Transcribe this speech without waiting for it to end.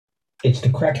It's the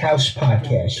Crack House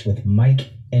Podcast with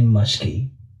Mike and Muskie.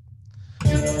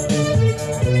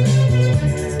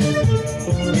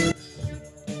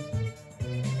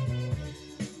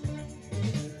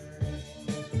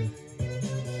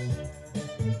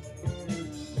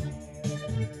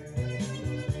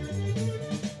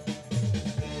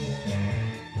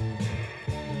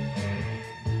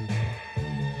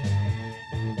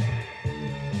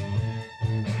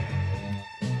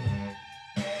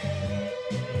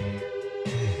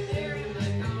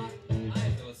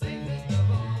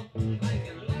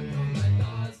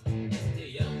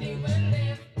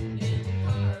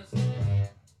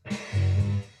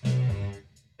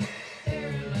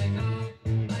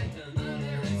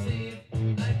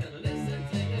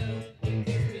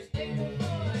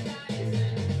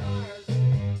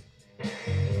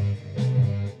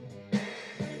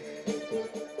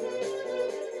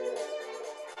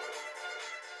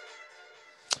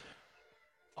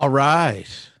 All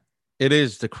right. It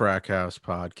is the Crack House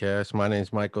Podcast. My name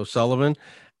is Mike O'Sullivan.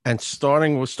 And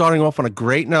we're starting off on a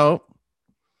great note.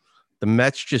 The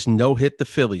Mets just no-hit the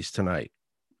Phillies tonight.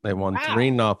 They won Wow.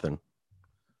 3-0.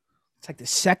 It's like the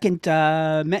second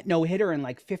Met no-hitter in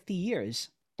like 50 years.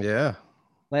 Yeah.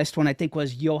 Last one, I think,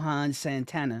 was Johan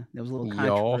Santana. There was a little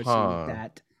controversy with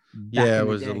that. Yeah, it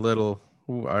was a little...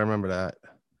 Ooh, I remember that.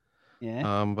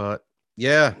 Yeah. But,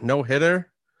 yeah, no-hitter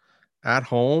at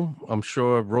home. I'm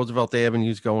sure Roosevelt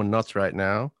Avenue's going nuts right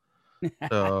now.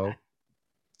 So...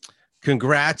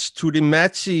 Congrats to the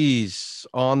Metsies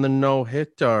on the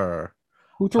no-hitter.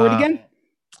 Who threw it again?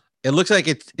 It looked like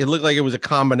it was a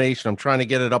combination. I'm trying to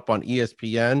get it up on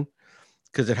ESPN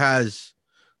because it has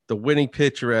the winning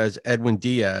pitcher as Edwin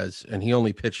Diaz, and he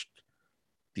only pitched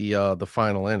the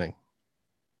final inning.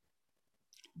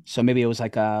 So maybe it was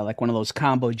like one of those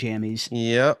combo jammies.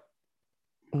 Yep.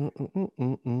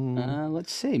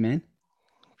 Let's see, man.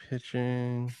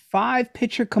 Pitching.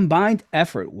 5-pitcher combined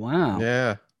effort. Wow.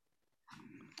 Yeah.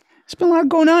 There's been a lot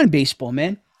going on in baseball,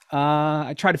 man.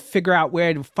 I try to figure out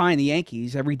where to find the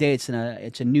Yankees. Every day it's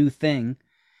a new thing.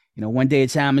 You know, one day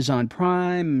it's Amazon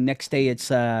Prime, next day it's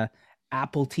Apple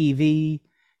TV,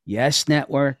 Yes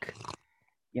Network.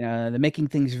 You know, they're making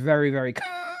things very, very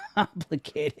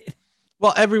complicated.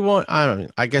 Well,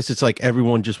 I guess it's like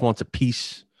everyone just wants a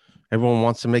piece. Everyone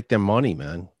wants to make their money,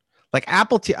 man. Like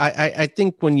Apple TV, I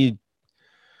think when you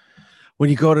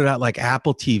go to that like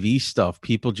Apple TV stuff,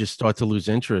 people just start to lose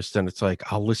interest, and it's like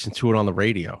I'll listen to it on the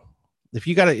radio. If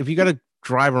you gotta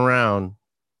drive around,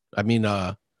 I mean,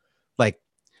 like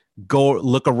go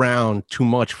look around too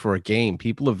much for a game,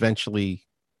 people eventually,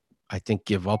 I think,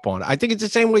 give up on it. I think it's the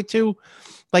same way too,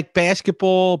 like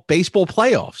basketball, baseball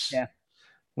playoffs. Yeah.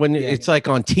 When it's like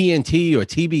on TNT or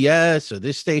TBS or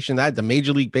this station, that the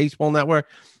Major League Baseball Network,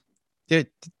 there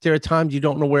are times you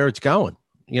don't know where it's going.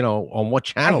 You know, on what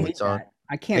channel it's on.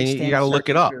 I can't stand. You got to look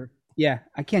it up.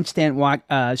 I can't stand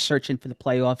searching for the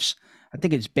playoffs. I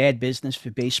think it's bad business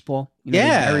for baseball. You know,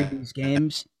 yeah, they bury these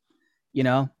games. You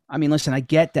know, I mean, listen, I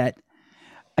get that.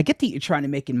 I get that you're trying to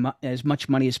make as much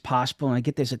money as possible, and I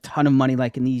get there's a ton of money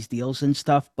like in these deals and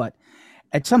stuff. But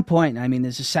at some point, I mean,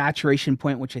 there's a saturation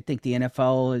point, which I think the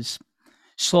NFL is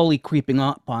slowly creeping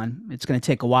up on. It's going to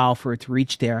take a while for it to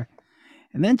reach there.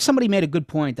 And then somebody made a good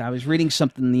point. I was reading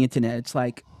something on the internet. It's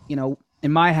like, you know,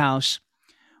 in my house,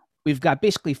 we've got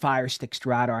basically Fire Sticks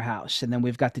throughout our house. And then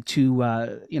we've got the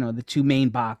two main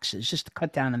boxes just to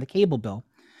cut down on the cable bill.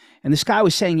 And this guy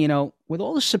was saying, you know, with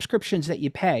all the subscriptions that you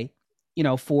pay, you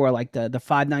know, for like the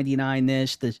 $5.99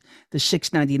 this, the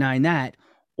 $6.99 that,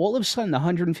 all of a sudden the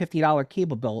 $150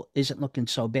 cable bill isn't looking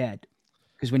so bad.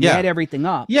 Because when you add everything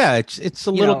up. Yeah, it's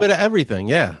a little bit of everything.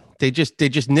 Yeah. They just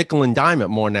nickel and dime it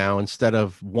more now instead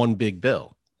of one big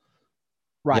bill.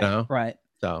 Right. You know? Right.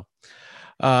 So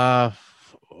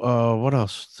what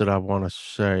else did I want to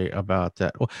say about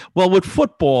that? Well, with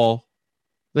football,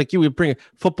 like you would bring it,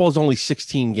 football's only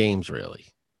 16 games really.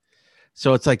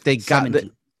 So it's like they got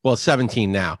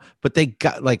 17 now, but they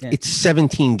got it's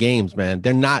 17 games, man.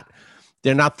 They're not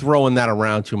throwing that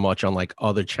around too much on like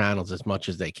other channels as much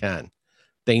as they can.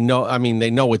 They know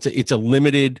it's a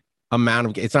limited amount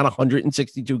of, it's not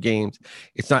 162 games.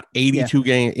 It's not 82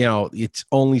 games. You know, it's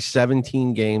only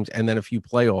 17 games and then a few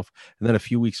playoff and then a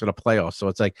few weeks of the playoffs. So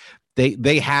it's like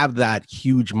they have that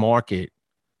huge market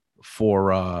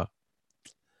for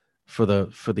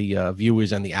the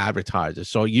viewers and the advertisers.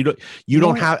 So you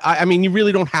don't have, I mean, you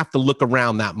really don't have to look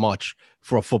around that much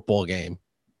for a football game.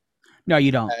 No,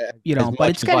 you don't. You don't.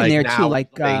 But it's getting there too,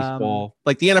 like baseball.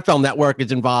 Like the NFL Network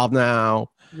is involved now.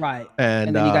 Right.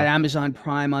 And then you got Amazon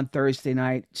Prime on Thursday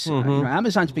night. So, you know,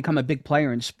 Amazon's become a big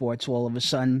player in sports all of a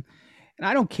sudden. And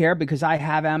I don't care because I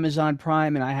have Amazon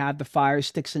Prime and I have the Fire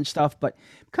Sticks and stuff, but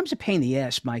it becomes a pain in the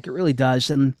ass, Mike. It really does.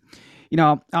 And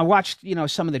I watched,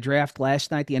 some of the draft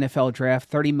last night, the NFL draft.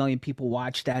 30 million people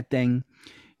watched that thing.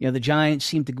 The Giants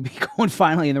seem to be going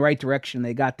finally in the right direction.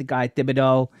 They got the guy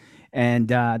Thibodeau, and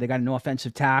they got an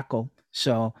offensive tackle.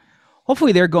 So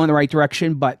hopefully they're going the right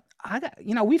direction. But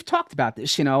we've talked about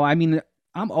this. I mean,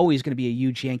 I'm always going to be a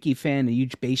huge Yankee fan, a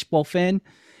huge baseball fan.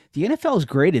 The NFL has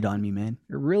graded on me, man.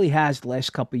 It really has the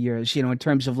last couple of years. In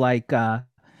terms of like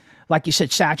you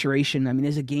said, saturation. I mean,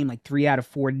 there's a game like 3 out of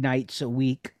 4 nights a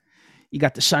week. You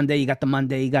got the Sunday, you got the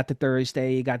Monday, you got the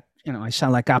Thursday, you got, I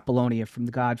sound like Apollonia from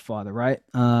The Godfather, right?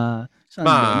 Sunday,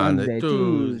 Monday,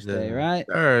 Tuesday, right?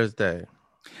 Thursday.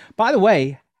 By the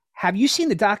way, have you seen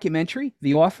the documentary,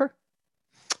 The Offer?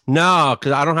 No,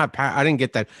 because I don't have. I didn't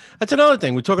get that. That's another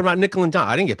thing. We're talking about nickel and dime.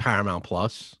 I didn't get Paramount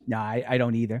Plus. No, I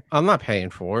don't either. I'm not paying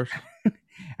for it.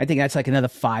 I think that's like another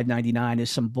 $5.99 is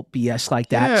some BS like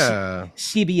that. Yeah.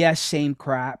 CBS, same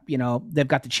crap. They've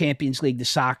got the Champions League, the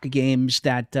soccer games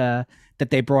that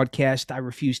they broadcast. I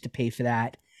refuse to pay for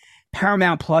that.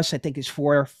 Paramount Plus, I think, is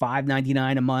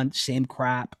 $5.99 a month. Same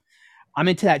crap. I'm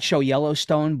into that show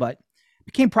Yellowstone, but it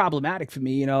became problematic for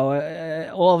me.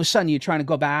 All of a sudden you're trying to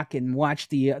go back and watch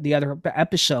the other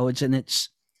episodes, and it's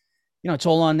it's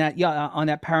all on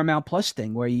that Paramount Plus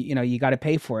thing where you got to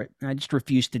pay for it. And I just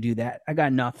refuse to do that. I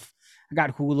got enough. I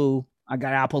got Hulu. I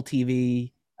got Apple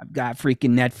TV. I've got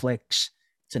freaking Netflix.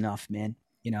 It's enough, man.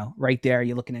 Right there,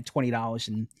 you're looking at $20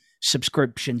 in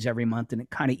subscriptions every month, and it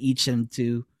kind of eats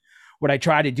into what I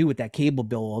tried to do with that cable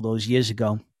bill all those years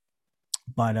ago.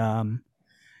 But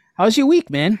how's your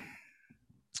week, man?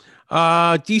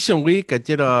 Decent week. I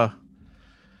did what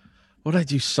did I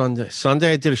do Sunday?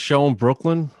 Sunday I did a show in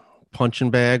Brooklyn.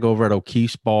 Punching bag over at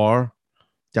O'Keefe's Bar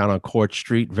down on Court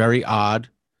Street. Very odd,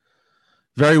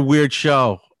 very weird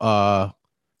show. There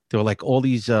were like all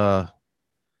these there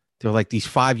were like these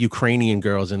 5 Ukrainian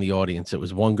girls in the audience. It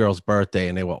was one girl's birthday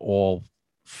and they were all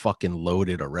fucking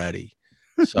loaded already.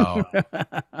 So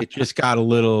it just got a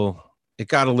little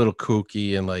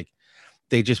kooky, and like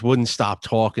they just wouldn't stop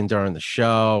talking during the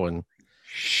show. And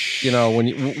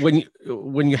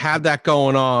when you have that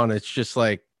going on, it's just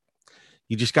like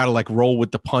you just got to like roll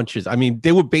with the punches. I mean,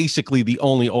 they were basically the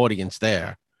only audience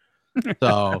there.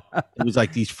 So it was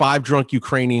like these 5 drunk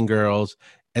Ukrainian girls.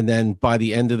 And then by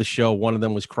the end of the show, one of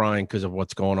them was crying because of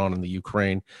what's going on in the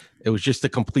Ukraine. It was just a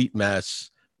complete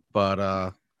mess. But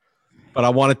I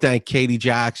want to thank Katie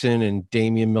Jackson and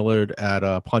Damian Millard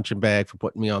at Punching Bag for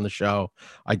putting me on the show.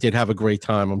 I did have a great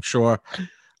time. I'm sure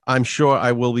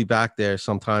I will be back there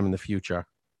sometime in the future.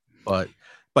 But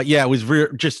yeah, it was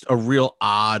just a real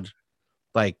odd.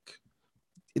 Like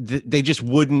they just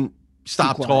wouldn't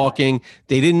stop talking.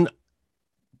 They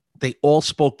all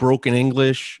spoke broken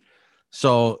English.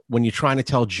 So when you're trying to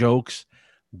tell jokes,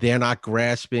 they're not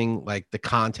grasping like the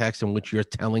context in which you're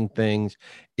telling things.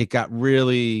 It got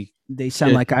really. They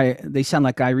sound like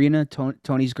Irina,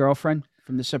 Tony's girlfriend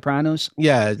from The Sopranos.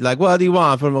 Yeah, like what do you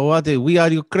want from what? We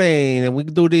are Ukraine and we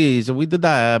do this and we do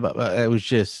that. But it was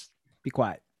just be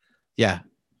quiet. Yeah,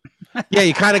 yeah.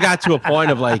 You kind of got to a point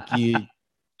of like you.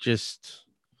 Just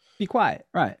be quiet,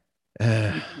 right?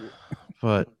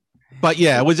 But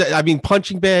yeah, it was. I mean,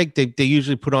 Punching Bag. They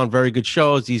usually put on very good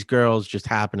shows. These girls just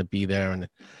happened to be there, and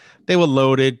they were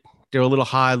loaded. They were a little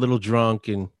high, a little drunk,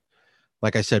 and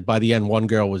like I said, by the end, one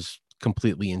girl was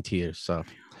completely in tears. So,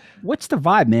 what's the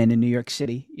vibe, man, in New York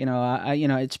City?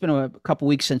 It's been a couple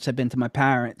weeks since I've been to my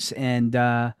parents, and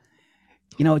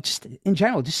just in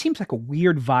general, it just seems like a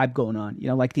weird vibe going on.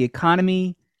 Like the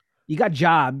economy. You got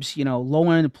jobs, low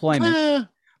unemployment,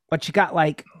 but you got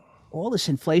like all this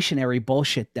inflationary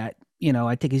bullshit that,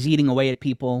 I think is eating away at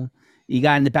people. You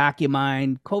got in the back of your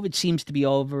mind, COVID seems to be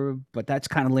over, but that's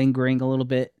kind of lingering a little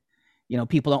bit.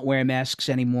 People don't wear masks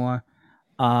anymore.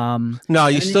 No,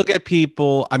 you still get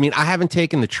people. I mean, I haven't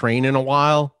taken the train in a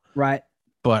while. Right.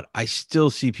 But I still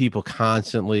see people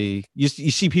constantly. You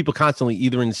see people constantly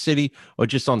either in the city or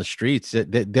just on the streets.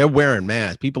 They're wearing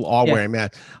masks. People are wearing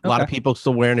masks. A lot of people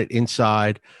still wearing it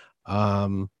inside.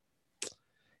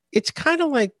 It's kind of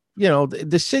like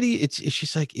the city. It's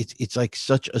just like it's like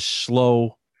such a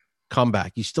slow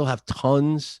comeback. You still have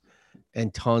tons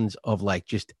and tons of like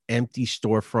just empty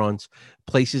storefronts,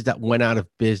 places that went out of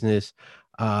business.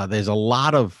 There's a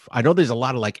lot of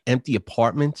like empty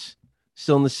apartments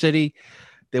still in the city.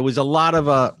 There was a lot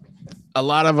of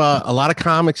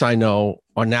comics I know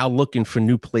are now looking for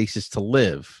new places to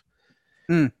live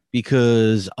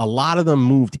because a lot of them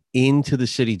moved into the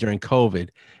city during COVID,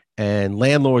 and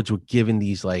landlords were given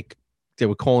these, like, they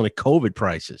were calling it COVID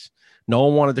prices, No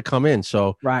one wanted to come in.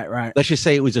 So Right. let's just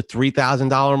say it was a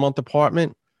 $3,000 a month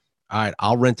apartment. All right,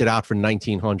 I'll rent it out for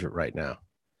 $1,900 right now.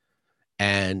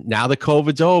 And now that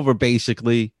COVID's over,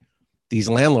 basically, these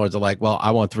landlords are like, well,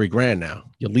 I want $3,000 now.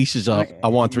 Your lease is up. I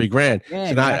want $3,000. Yeah, so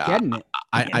you're not getting it.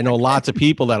 I know lots of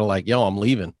people that are like, yo, I'm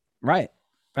leaving. Right.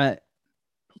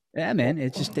 Yeah, man.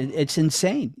 It's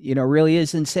insane. Really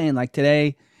is insane. Like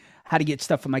today, how to get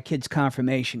stuff for my kid's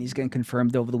confirmation. He's getting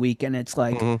confirmed over the weekend. It's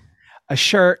like a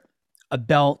shirt, a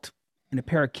belt, and a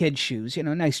pair of kids' shoes,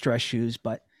 nice dress shoes,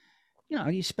 but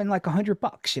you spend like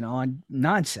 $100, on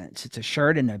nonsense. It's a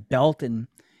shirt and a belt and,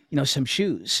 some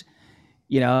shoes.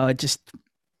 It just,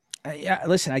 yeah,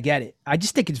 listen, I get it. I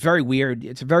just think it's very weird.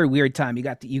 It's a very weird time. You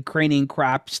got the Ukrainian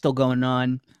crap still going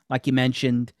on, like you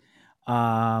mentioned.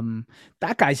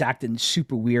 That guy's acting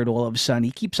super weird all of a sudden.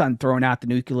 He keeps on throwing out the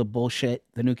nuclear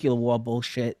war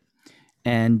bullshit.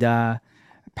 And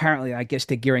apparently, I guess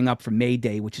they're gearing up for May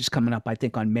Day, which is coming up, I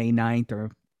think, on May 9th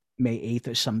or May 8th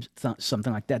or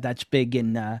something like that. That's big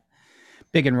in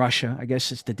Russia. I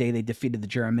guess it's the day they defeated the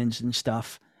Germans and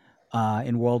stuff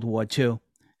in World War II.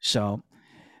 So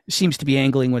it seems to be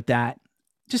angling with that.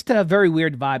 Just very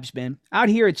weird vibes, man. Out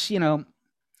here, it's,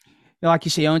 like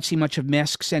you say, I don't see much of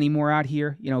masks anymore out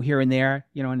here, here and there,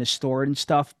 in the store and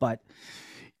stuff. But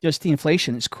just the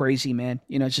inflation is crazy, man.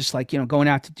 It's just like, going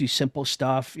out to do simple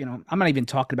stuff. I'm not even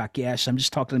talking about gas. I'm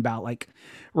just talking about like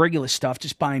regular stuff,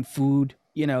 just buying food,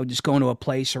 just going to a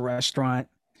place, a restaurant.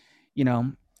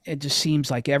 It just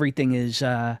seems like everything is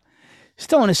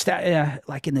still in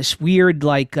like in this weird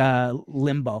like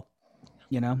limbo,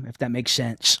 if that makes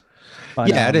sense. But,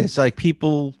 yeah, it is like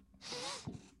people.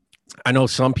 I know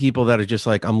some people that are just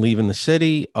like, I'm leaving the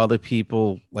city. Other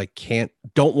people like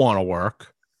don't want to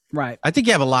work. Right. I think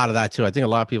you have a lot of that too. I think a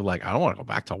lot of people are like, I don't want to go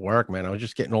back to work, man. I was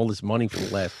just getting all this money for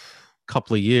the last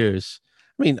couple of years.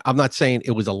 I mean, I'm not saying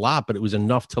it was a lot, but it was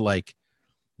enough to like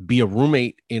be a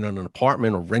roommate in an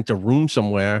apartment or rent a room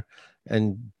somewhere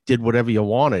and did whatever you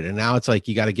wanted. And now it's like,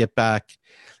 you got to get back.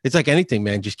 It's like anything,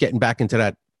 man, just getting back into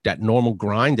that normal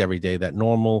grind every day, that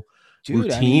normal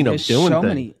routine of doing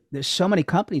things. There's so many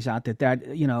companies out there that,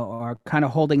 are kind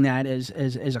of holding that as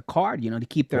a card, to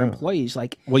keep their employees.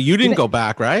 Like, well, you didn't go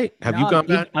back, right? Have you gone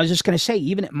back? I was just going to say,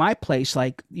 even at my place,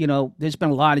 like, there's been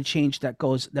a lot of change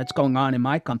that's going on in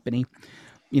my company,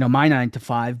 my 9 to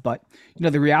 5. But,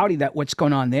 the reality that what's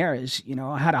going on there is,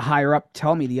 I had a higher up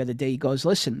tell me the other day, he goes,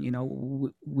 listen,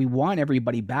 we want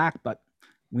everybody back, but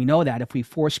we know that if we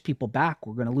force people back,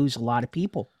 we're going to lose a lot of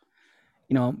people.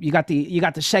 You got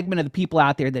the segment of the people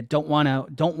out there that don't want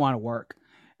to work,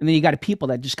 and then you got people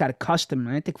that just got accustomed.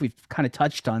 And I think we've kind of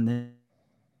touched on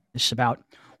this about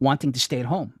wanting to stay at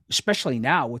home, especially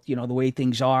now with the way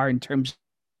things are in terms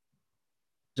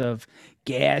of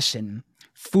gas and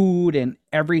food and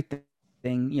everything.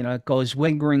 It goes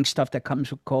lingering stuff that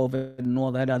comes with COVID and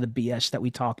all that other BS that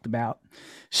we talked about.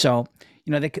 So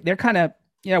they're kind of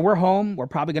we're home. We're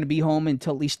probably going to be home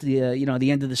until at least the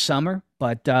end of the summer,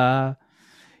 but.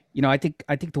 I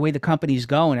think the way the company's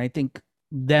going, I think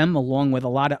them, along with a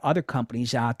lot of other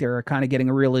companies out there, are kind of getting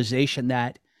a realization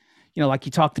that, like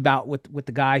you talked about with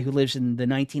the guy who lives in the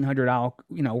 $1,900,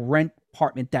 rent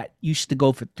apartment that used to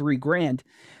go for $3,000.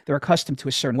 They're accustomed to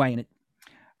a certain way, and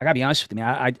I gotta be honest with you,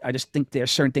 man, I just think there are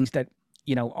certain things that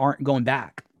aren't going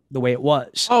back the way it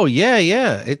was. Oh yeah.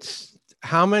 It's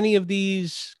how many of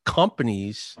these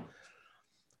companies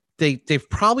they've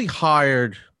probably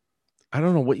hired. I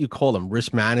don't know what you call them,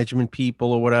 risk management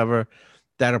people or whatever,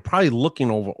 that are probably looking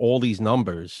over all these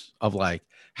numbers of like,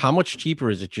 how much cheaper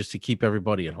is it just to keep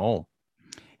everybody at home?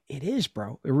 It is,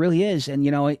 bro. It really is. And,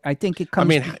 I think it comes. I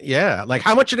mean, yeah. Like,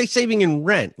 how much are they saving in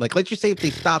rent? Like, let's just say if they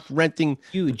stopped renting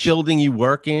the building you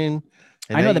work in.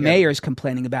 I know the mayor is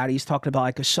complaining about it. He's talking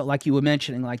about like you were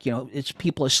mentioning, like, it's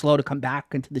people are slow to come back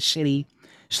into the city,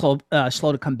 slow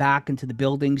to come back into the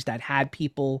buildings that had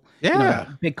people,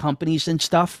 big companies and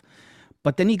stuff.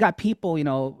 But then you got people,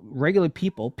 regular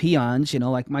people, peons,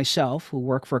 like myself, who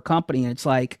work for a company. And it's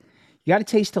like, you got to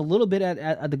taste a little bit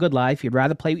of the good life. You'd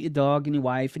rather play with your dog and your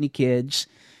wife and your kids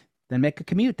than make a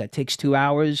commute that takes 2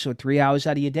 hours or 3 hours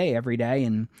out of your day every day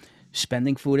and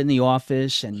spending food in the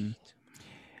office. And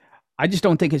I just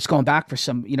don't think it's going back for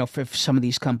some of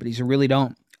these companies. I really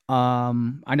don't.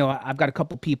 I know I've got a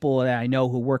couple people that I know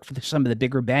who work for some of the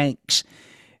bigger banks,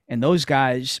 and those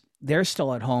guys, they're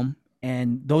still at home.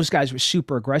 And those guys were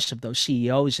super aggressive, those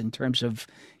CEOs, in terms of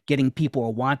getting people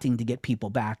or wanting to get people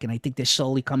back. And I think they're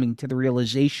slowly coming to the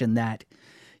realization that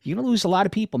you're going to lose a lot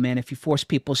of people, man, if you force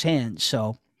people's hands.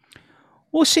 So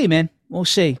we'll see, man. We'll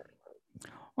see.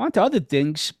 On to other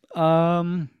things.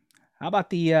 How about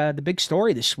the big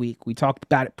story this week? We talked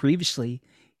about it previously.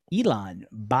 Elon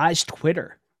buys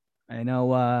Twitter. I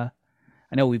know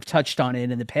we've touched on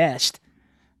it in the past,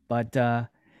 but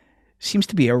seems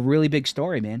to be a really big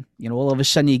story, man. You know, all of a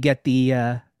sudden you get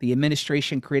the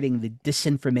administration creating the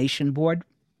disinformation board,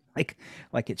 like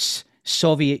it's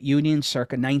Soviet Union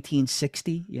circa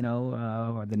 1960, you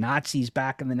know, or the Nazis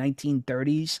back in the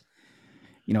 1930s.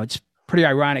 You know, it's pretty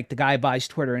ironic. The guy buys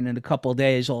Twitter, and in a couple of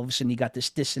days, all of a sudden you got this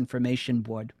disinformation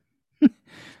board.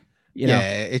 You know?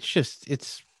 Yeah,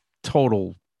 it's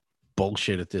total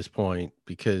bullshit at this point,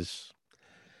 because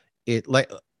it like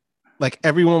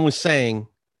everyone was saying,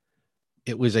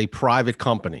 it was a private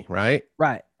company, right?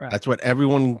 Right. That's what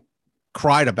everyone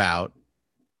cried about.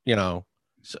 You know,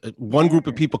 so one group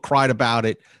of people cried about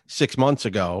it 6 months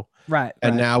ago, Right.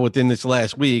 and now within this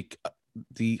last week,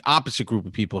 the opposite group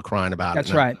of people are crying about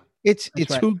That's it. right. It's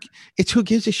who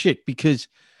gives a shit, because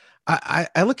I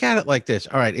look at it like this.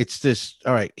 All right, it's this.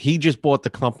 All right, he just bought the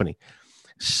company.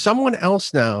 Someone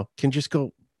else now can just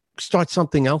go start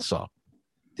something else up.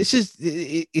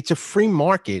 It's a free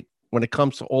market when it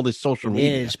comes to all this social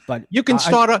media. But you can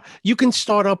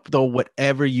start up though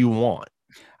whatever you want.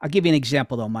 I'll give you an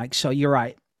example though, Mike. So you're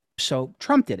right. So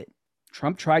Trump did it.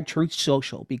 Trump tried Truth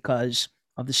Social because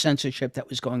of the censorship that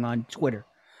was going on Twitter.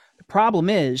 The problem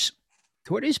is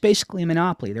Twitter is basically a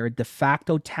monopoly. They're a de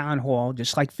facto town hall,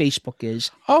 just like Facebook is.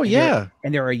 Oh, yeah.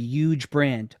 And they're a huge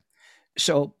brand.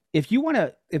 So if you want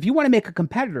to make a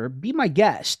competitor, be my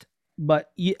guest.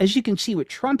 But as you can see with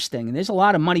Trump's thing, and there's a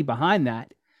lot of money behind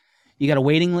that, you got a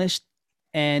waiting list,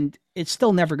 and it's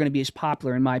still never going to be as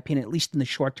popular, in my opinion, at least in the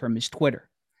short term, as Twitter.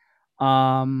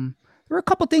 There were a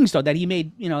couple things though that he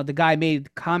made. You know, the guy made a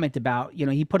comment about. You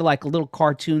know, he put like a little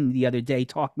cartoon the other day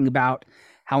talking about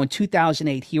how in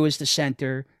 2008 here was the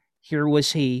center, here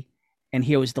was he, and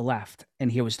here was the left,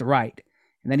 and here was the right.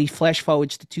 And then he flash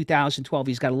forwards to 2012.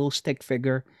 He's got a little stick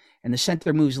figure, and the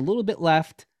center moves a little bit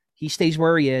left. He stays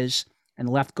where he is, and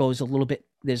the left goes a little bit.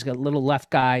 There's a little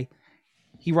left guy.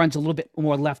 He runs a little bit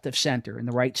more left of center, and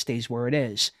the right stays where it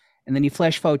is. And then you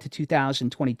flash forward to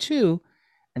 2022,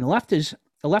 and the left is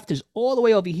all the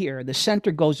way over here. The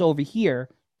center goes over here,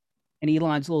 and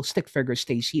Elon's little stick figure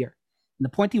stays here. And the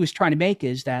point he was trying to make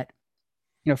is that,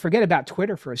 you know, forget about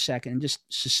Twitter for a second. Just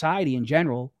society in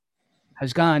general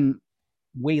has gone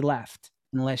way left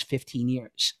in the last 15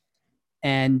 years.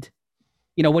 And,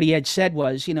 you know, what he had said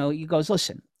was, you know, he goes,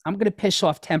 listen, I'm going to piss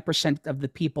off 10% of the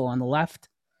people on the left.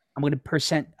 I'm going to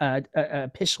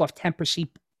piss off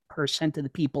 10% of the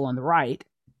people on the right.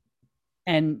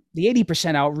 And the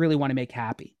 80% I really want to make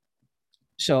happy.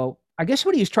 So I guess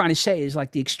what he was trying to say is,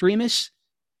 like, the extremists,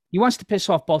 he wants to piss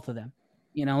off both of them.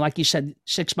 You know, like you said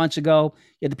 6 months ago,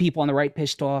 you had the people on the right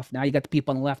pissed off. Now you got the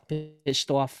people on the left pissed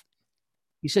off.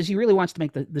 He says he really wants to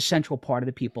make the central part of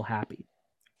the people happy.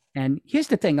 And here's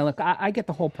the thing. Look, I get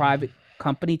the whole private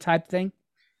company type thing.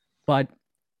 But,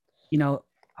 you know,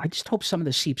 I just hope some of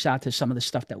this seeps out to some of the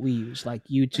stuff that we use, like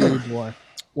YouTube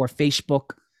or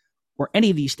Facebook or any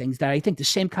of these things, that I think the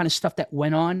same kind of stuff that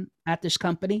went on at this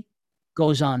company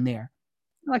goes on there.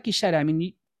 Like you said, I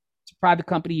mean, it's a private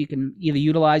company. You can either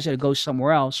utilize it or go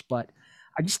somewhere else. But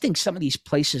I just think some of these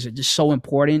places are just so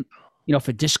important, you know,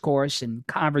 for discourse and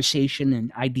conversation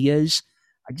and ideas.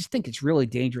 I just think it's really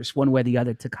dangerous one way or the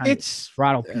other to kind of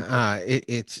throttle people.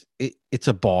 It's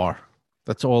a bar.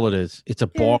 That's all it is. It's a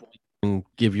bar. And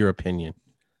give your opinion,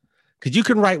 because you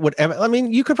can write whatever. I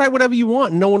mean, you could write whatever you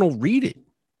want, and no one will read it.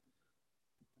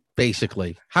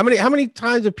 Basically, how many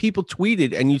times have people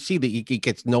tweeted and you see that he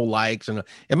gets no likes, and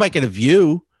it might get a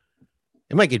view,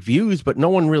 it might get views, but no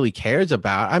one really cares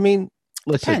about. I mean,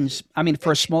 listen. Depends. I mean,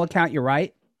 for a small account, you're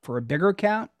right. For a bigger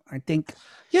account, I think.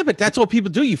 Yeah, but that's what people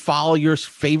do. You follow your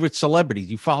favorite celebrities.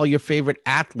 You follow your favorite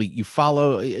athlete. You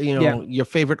follow, your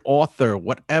favorite author.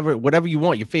 Whatever you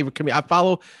want. Your favorite comedian. I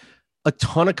follow a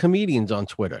ton of comedians on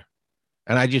Twitter,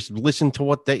 and I just listen to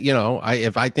what they,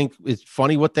 if I think it's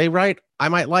funny what they write, I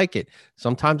might like it.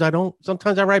 Sometimes I don't.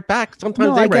 Sometimes I write back.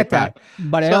 Sometimes they write back.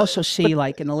 But I also see,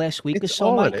 like, in the last week or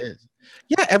so, Mike, it is.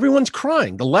 Yeah, everyone's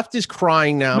crying. The left is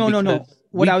crying now. No.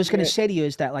 What I was going to say to you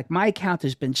is that, like, my account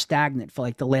has been stagnant for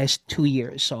like the last 2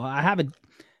 years. So I have a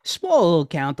small little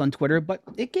account on Twitter, but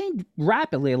it gained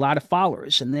rapidly a lot of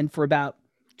followers. And then for about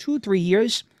 2-3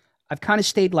 years, I've kind of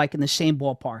stayed like in the same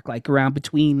ballpark, like around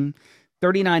between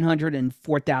 3,900 and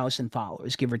 4,000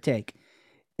 followers, give or take.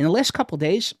 In the last couple of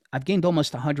days, I've gained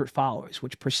almost 100 followers,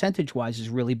 which percentage-wise is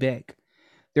really big.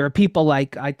 There are people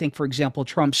like, I think, for example,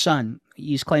 Trump's son.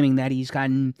 He's claiming that he's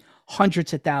gotten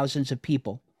hundreds of thousands of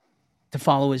people to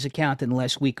follow his account in the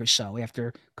last week or so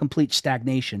after complete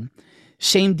stagnation.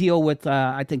 Same deal with,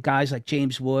 I think, guys like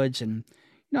James Woods and,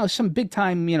 some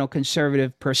big-time,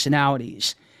 conservative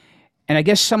personalities. And I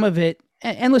guess some of it,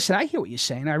 and listen, I hear what you're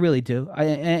saying. I really do.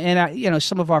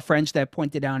 Some of our friends that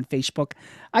pointed out on Facebook,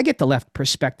 I get the left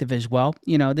perspective as well.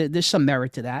 There's some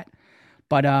merit to that.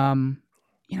 But,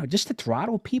 just to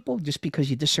throttle people just because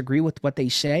you disagree with what they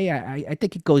say, I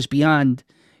think it goes beyond,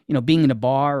 being in a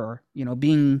bar or,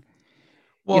 being,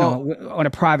 on a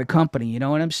private company. You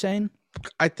know what I'm saying?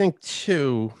 I think,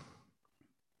 too,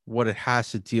 what it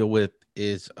has to deal with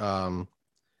is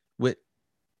with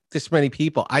this many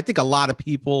people. I think a lot of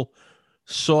people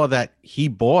saw that he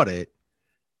bought it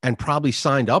and probably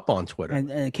signed up on Twitter. And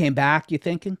it came back, you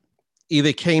thinking?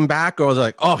 Either came back or was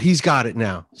like, oh, he's got it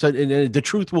now. So the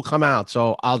truth will come out.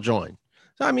 So I'll join.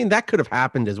 So, I mean, that could have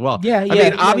happened as well.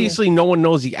 Obviously, no one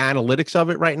knows the analytics of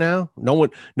it right now. No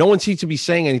one seems to be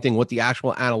saying anything what the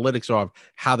actual analytics are of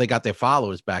how they got their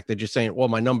followers back. They're just saying, well,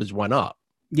 my numbers went up.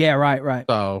 Yeah, right.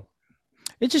 So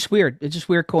it's just weird. It's just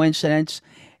weird coincidence.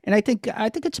 And I think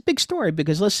it's a big story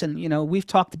because, listen, we've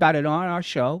talked about it on our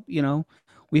show.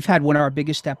 We've had one of our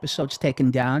biggest episodes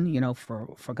taken down,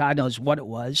 for God knows what it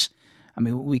was. I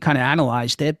mean, we kind of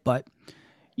analyzed it, but,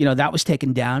 that was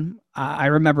taken down. I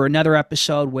remember another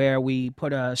episode where we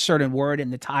put a certain word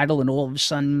in the title and all of a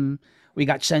sudden we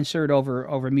got censored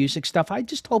over music stuff. I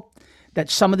just hope that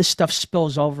some of this stuff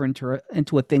spills over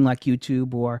into a thing like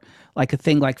YouTube or like a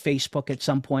thing like Facebook at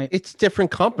some point. It's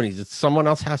different companies. It's someone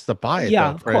else has to buy it. Yeah,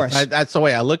 though, of course. That's the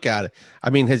way I look at it. I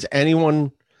mean, has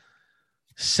anyone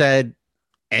said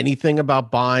anything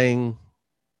about buying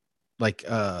like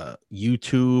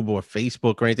YouTube or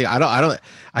Facebook or anything?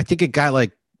 I think a guy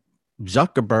like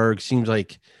Zuckerberg seems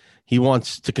like he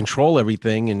wants to control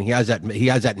everything, and he has that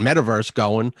metaverse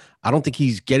going. I don't think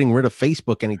he's getting rid of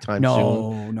Facebook anytime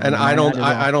soon. And I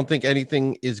don't think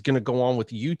anything is going to go on with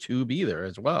YouTube either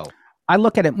as well. I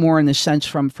look at it more in the sense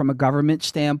from a government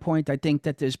standpoint. I think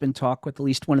that there's been talk with at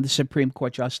least one of the Supreme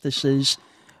Court justices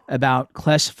about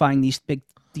classifying these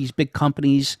big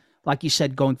companies, like you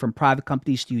said, going from private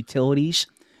companies to utilities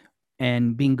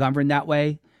and being governed that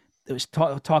way. There was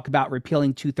talk about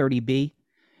repealing 230B.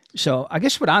 So I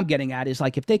guess what I'm getting at is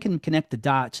like if they can connect the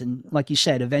dots and, like you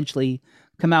said, eventually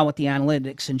come out with the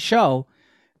analytics and show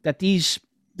that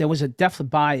there was a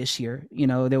definite bias here.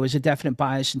 There was a definite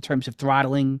bias in terms of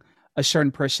throttling a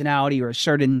certain personality or a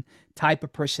certain type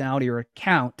of personality or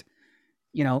account.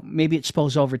 Maybe it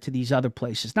spills over to these other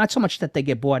places. Not so much that they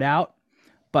get bought out,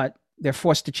 but they're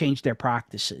forced to change their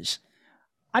practices.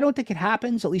 I don't think it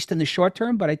happens, at least in the short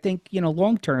term, but I think,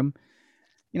 long term,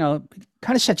 it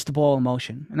kind of sets the ball in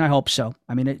motion, and I hope so.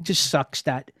 I mean, it just sucks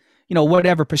that,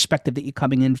 whatever perspective that you're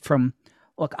coming in from.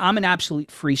 Look, I'm an absolute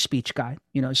free speech guy,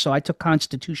 so I took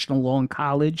constitutional law in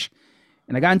college,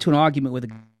 and I got into an argument with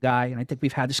a guy, and I think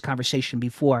we've had this conversation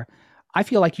before. I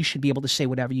feel like you should be able to say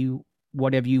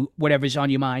whatever's on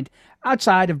your mind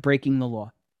outside of breaking the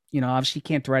law. Obviously you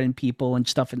can't threaten people and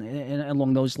stuff and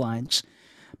along those lines.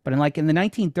 But in the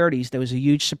 1930s, there was a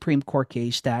huge Supreme Court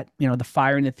case that, the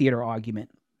fire in the theater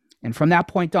argument. And from that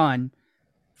point on,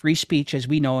 free speech, as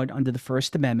we know it under the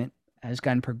First Amendment, has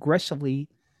gotten progressively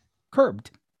curbed,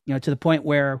 to the point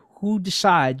where who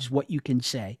decides what you can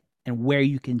say and where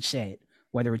you can say it,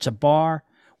 whether it's a bar,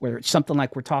 whether it's something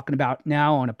like we're talking about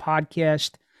now on a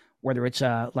podcast, whether it's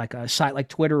like a site like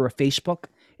Twitter or Facebook.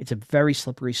 It's a very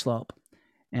slippery slope.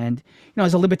 And,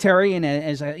 as a libertarian,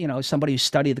 as somebody who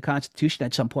studied the Constitution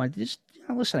at some point, just,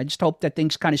 listen, I just hope that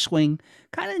things kind of swing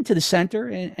kind of into the center.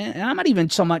 And I'm not even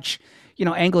so much,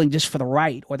 angling just for the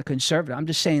right or the conservative. I'm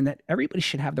just saying that everybody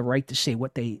should have the right to say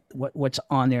what's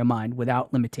on their mind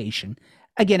without limitation.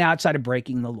 Again, outside of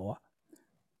breaking the law.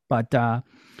 But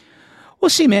we'll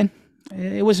see, man.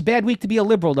 It was a bad week to be a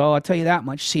liberal, though. I'll tell you that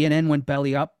much. CNN went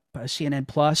belly up. CNN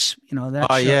Plus, that.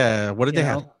 Oh, yeah. What did they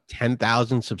have?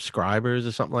 10,000 subscribers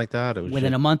or something like that. It was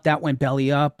within a month that went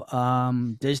belly up.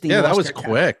 Disney. Yeah, that was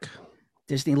quick.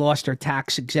 Disney lost their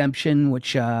tax exemption,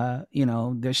 which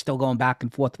they're still going back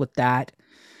and forth with that.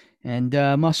 And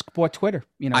Musk bought Twitter.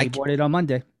 He bought it on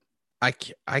Monday. I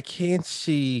can't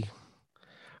see.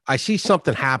 I see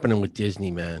something happening with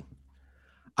Disney, man.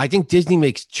 I think Disney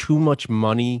makes too much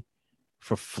money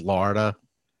for Florida.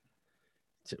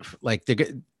 Like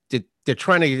they're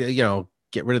trying to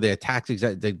get rid of their tax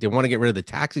exempt. They want to get rid of the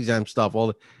tax exempt stuff.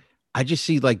 I just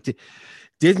see like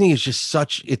Disney is just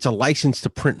it's a license to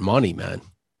print money, man.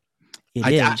 It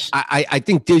is. I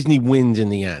think Disney wins in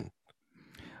the end.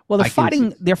 Well,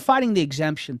 they're fighting the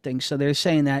exemption thing. So they're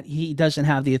saying that he doesn't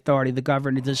have the authority. The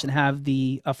governor doesn't have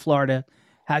Florida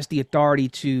has the authority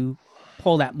to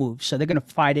pull that move. So they're going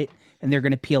to fight it and they're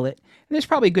going to appeal it. And there's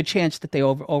probably a good chance that they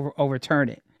overturn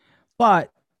it.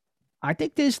 But I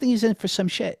think Disney's in for some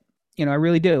shit. I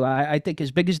really do. I think as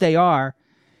big as they are,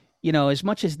 as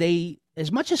much as they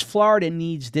as much as Florida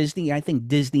needs Disney, I think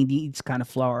Disney needs kind of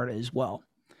Florida as well.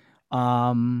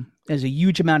 There's a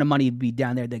huge amount of money to be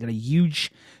down there. They got a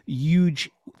huge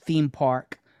theme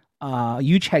park,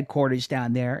 huge headquarters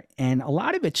down there, and a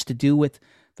lot of it's to do with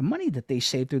the money that they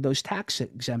save through those tax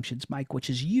exemptions, Mike, which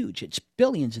is huge. It's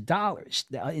billions of dollars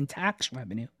in tax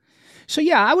revenue. So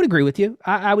yeah, I would agree with you.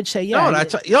 I would say yeah.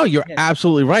 No, you're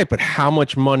absolutely right. But how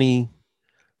much money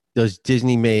does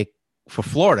Disney make for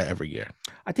Florida every year?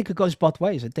 I think it goes both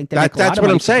ways. I think that's what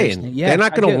I'm saying. Yeah, they're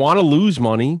not going to want to lose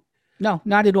money. No,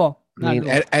 not at all.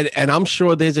 And I'm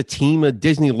sure there's a team of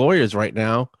Disney lawyers right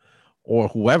now, or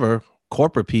whoever,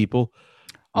 corporate people,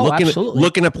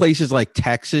 looking at places like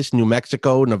Texas, New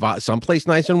Mexico, Nevada, someplace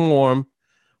nice and warm.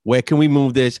 Where can we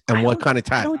move this, and what kind of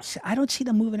tax? I don't see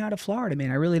them moving out of Florida, man.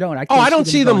 I really don't. I don't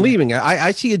see them leaving.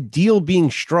 I see a deal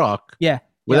being struck. Yeah,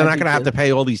 where they're not going to have to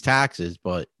pay all these taxes.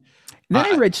 But then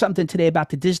I read something today about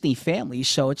the Disney family.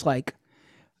 So it's like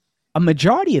a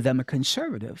majority of them are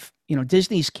conservative. You know,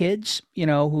 Disney's kids, you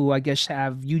know, who I guess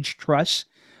have huge trusts,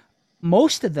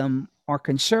 most of them are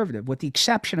conservative, with the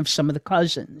exception of some of the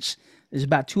cousins. There's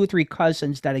about 2 or 3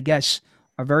 cousins that I guess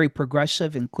are very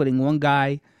progressive, including one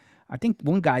guy. I think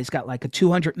one guy's got like a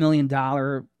 $200 million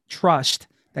trust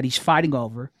that he's fighting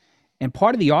over. And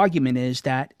part of the argument is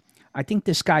that I think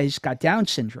this guy's got Down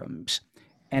syndromes.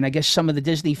 And I guess some of the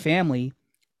Disney family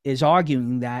is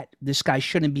arguing that this guy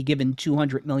shouldn't be given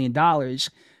 $200 million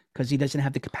because he doesn't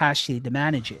have the capacity to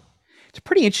manage it. It's a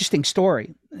pretty interesting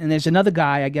story. And there's another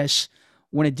guy, I guess,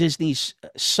 one of Disney's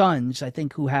sons, I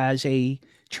think, who has a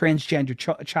transgender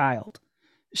child.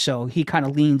 So he kind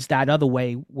of leans that other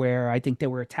way, where I think they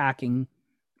were attacking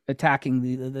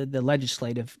the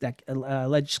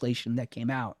legislation that came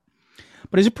out.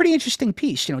 But it's a pretty interesting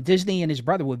piece. You know, Disney and his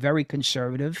brother were very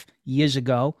conservative years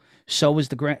ago. So was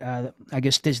I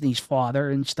guess Disney's father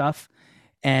and stuff.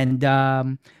 And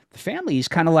the family is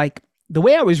kind of like, the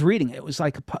way I was reading it, it was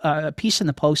like a piece in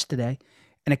the Post today,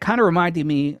 and it kind of reminded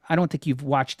me. I don't think you've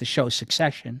watched the show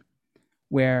Succession,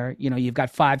 where, you know, you've got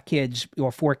 5 kids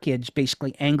or 4 kids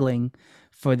basically angling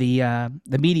for the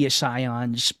media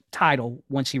scion's title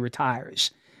once he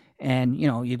retires. And, you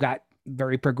know, you've got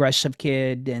very progressive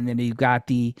kid, and then you've got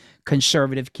the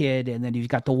conservative kid, and then you've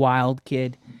got the wild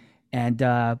kid. And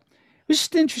it was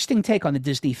just an interesting take on the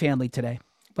Disney family today.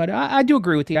 But I do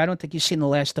agree with you. I don't think you've seen the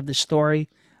last of the story.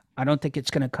 I don't think it's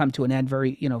going to come to an end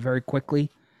very quickly.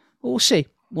 But we'll see.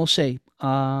 We'll see.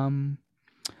 On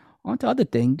to other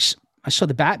things. I saw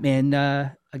the Batman.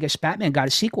 I guess Batman got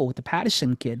a sequel with the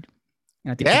Pattinson kid.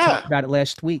 And I think we talked about it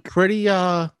last week. Pretty.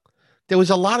 There was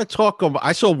a lot of talk of.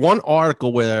 I saw one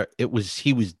article where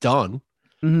he was done.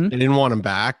 Mm-hmm. They didn't want him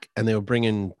back, and they were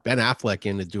bringing Ben Affleck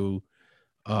in to do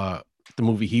the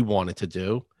movie he wanted to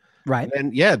do. Right.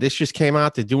 And this just came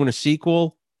out. They're doing a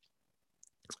sequel.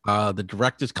 The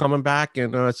director's coming back,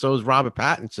 and so is Robert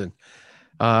Pattinson.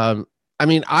 I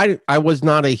mean, I was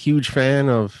not a huge fan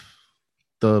of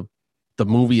the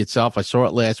movie itself. I saw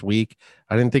it last week.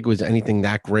 I didn't think it was anything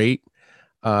that great.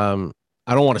 I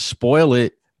don't want to spoil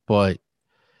it, but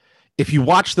if you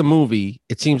watch the movie,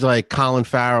 it seems like Colin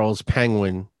Farrell's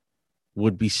Penguin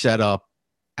would be set up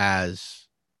as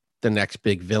the next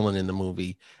big villain in the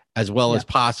movie, as well as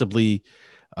possibly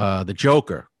the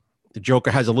Joker. The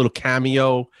Joker has a little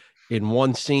cameo in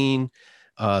one scene.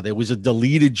 There was a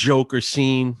deleted Joker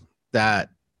scene that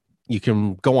you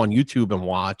can go on YouTube and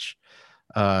watch.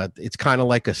 It's kind of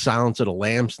like a Silence of the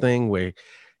Lambs thing where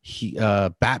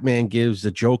Batman gives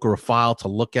the Joker a file to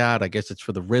look at. I guess it's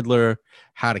for the Riddler,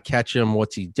 how to catch him,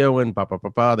 what's he doing, blah, blah,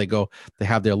 blah, blah. They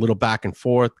have their little back and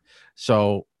forth.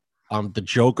 So the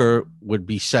Joker would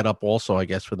be set up also, I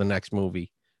guess, for the next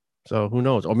movie. So who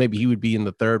knows? Or maybe he would be in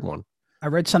the third one. I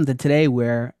read something today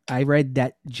where I read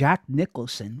that Jack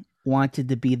Nicholson wanted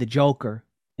to be the Joker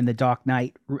in the Dark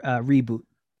Knight reboot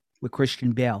with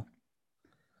Christian Bale.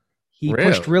 He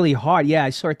pushed really hard. Yeah,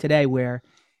 I saw it today where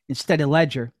instead of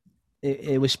Ledger,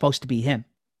 it was supposed to be him.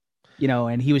 You know,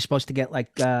 and he was supposed to get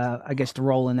like I guess the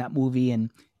role in that movie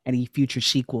and any future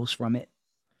sequels from it.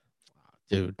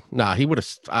 Dude, nah, he would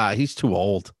have. He's too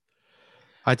old.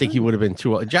 I think he would have been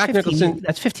too old. Jack Nicholson.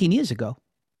 That's 15 years ago.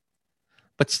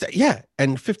 But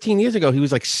and 15 years ago, he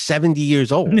was like 70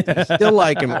 years old. He's still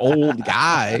like an old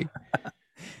guy.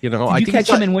 You know, Did you catch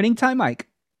him in Winning Time, Mike?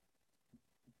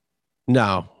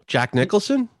 No. Jack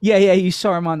Nicholson? Yeah, you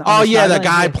saw him on the the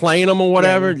guy playing him or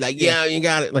whatever. You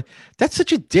got it. Like, that's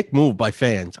such a dick move by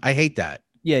fans. I hate that.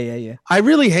 Yeah. I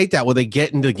really hate that when they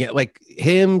get like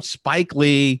him, Spike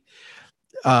Lee.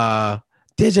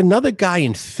 There's another guy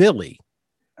in Philly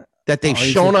that they've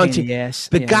shown on TV.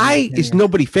 The guy is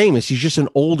nobody famous. He's just an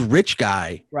old rich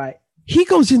guy. Right. He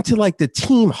goes into like the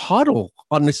team huddle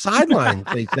on the sideline.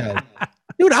 They said,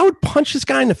 dude, I would punch this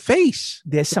guy in the face.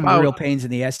 There's some real pains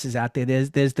in the S's out there.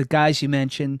 There's the guys you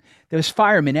mentioned. There was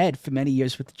Fireman Ed for many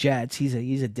years with the Jets. He's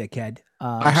a dickhead.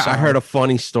 I heard a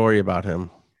funny story about him.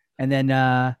 And then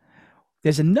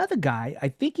there's another guy. I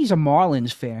think he's a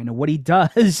Marlins fan. And what he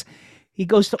does, he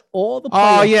goes to all the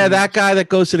Oh, yeah, games. that guy that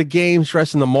goes to the games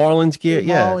dressed in the Marlins gear.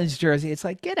 Marlins jersey. It's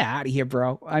like, get out of here,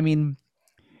 bro. I mean,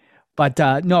 but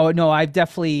no, I've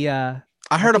definitely. I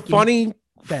heard a funny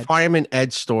Fireman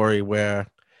Ed story where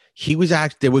he was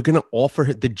they were going to offer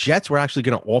the Jets were actually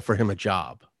going to offer him a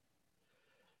job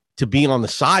to be on the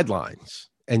sidelines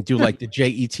and do like the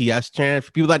JETS chant.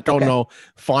 For people that don't know,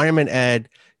 Fireman Ed,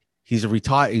 he's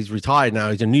retired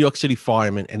now. He's a New York City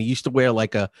fireman, and he used to wear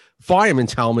like a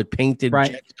fireman's helmet painted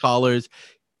Jets colors.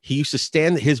 He used to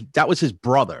stand that was his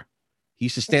brother. He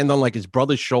used to stand on like his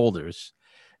brother's shoulders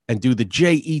and do the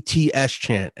JETS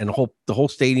chant, and the whole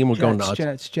stadium would go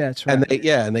nuts. Jets, right.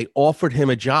 And they offered him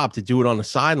a job to do it on the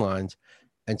sidelines,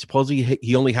 and supposedly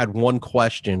he only had one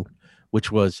question,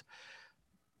 which was,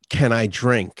 "Can I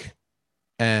drink?"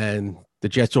 And the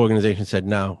Jets organization said,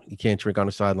 "No, you can't drink on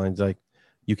the sidelines." Like,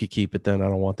 you could keep it then. I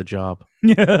don't want the job.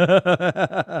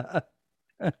 I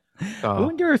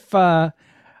wonder if I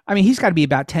mean, he's got to be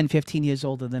about 10, 15 years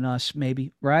older than us,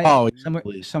 maybe, right? Oh,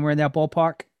 somewhere in that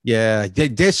ballpark. Yeah,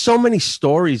 there's so many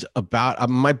stories about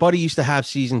my buddy used to have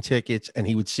season tickets, and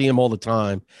he would see him all the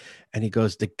time, and he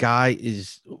goes, the guy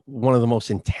is one of the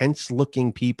most intense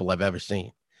looking people I've ever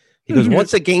seen. He goes, once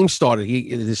the game started,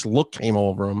 this look came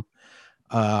over him.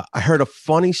 I heard a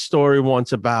funny story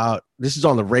once about, this is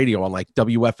on the radio on like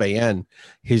WFAN,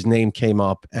 his name came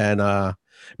up, and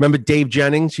remember Dave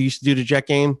Jennings, who used to do the Jet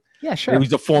game? Yeah, sure. He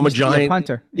was a former Giant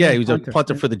punter. Yeah, he was a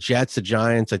punter for the Jets, the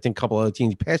Giants, I think a couple other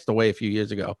teams. He passed away a few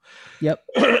years ago. Yep.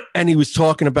 And he was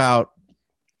talking about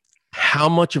how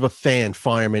much of a fan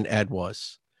Fireman Ed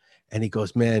was. And he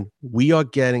goes, man, we are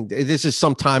getting, this is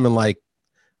sometime in like,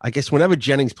 I guess whenever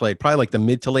Jennings played, probably like the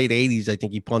mid to late 80s, I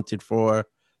think he punted for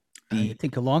I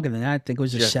think longer than that. I think it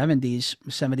was the 70s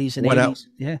and 80s.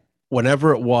 Yeah.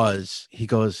 Whenever it was, he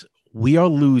goes, we are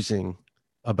losing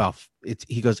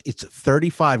he goes, it's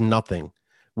 35-0.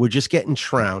 We're just getting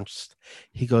trounced.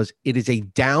 He goes, it is a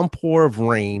downpour of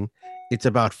rain. It's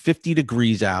about 50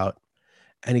 degrees out.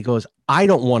 And he goes, I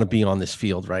don't want to be on this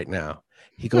field right now.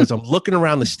 He goes, I'm looking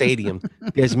around the stadium.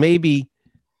 There's maybe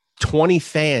 20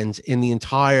 fans in the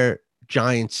entire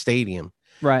Giants stadium.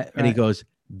 Right. And he goes,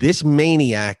 this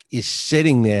maniac is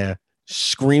sitting there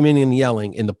screaming and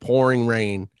yelling in the pouring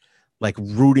rain, like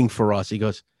rooting for us. He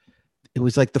goes, it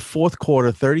was like the fourth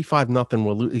quarter, 35-0.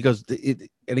 We're losing. He goes, he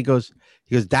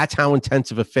goes, that's how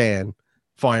intense of a fan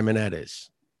Fireman Ed is.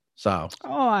 So,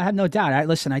 I have no doubt.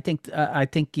 I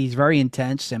think he's very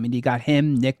intense. I mean, you got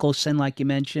him, Nicholson, like you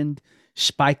mentioned,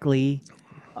 Spike Lee,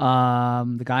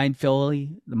 the guy in Philly,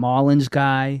 the Marlins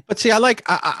guy. But see,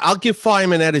 I'll give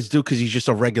Fireman Ed his due because he's just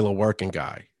a regular working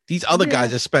guy. These other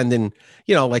guys are spending,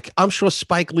 like I'm sure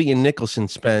Spike Lee and Nicholson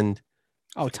spend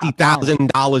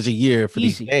 $50,000 a year for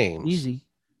these games. Easy.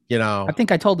 I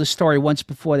think I told this story once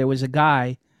before. There was a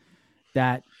guy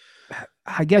that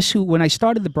I guess when I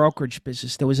started the brokerage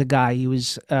business, there was a guy. He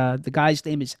was the guy's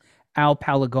name is Al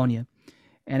Palagonia,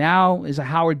 and Al is a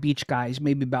Howard Beach guy. He's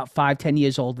maybe about 5-10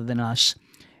 years older than us,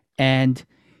 and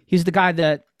he's the guy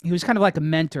that he was kind of like a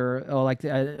mentor, or like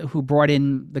who brought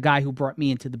in the guy who brought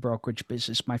me into the brokerage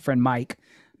business. My friend Mike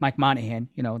Monahan,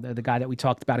 the guy that we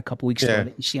talked about a couple weeks ago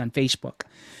that you see on Facebook.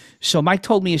 So Mike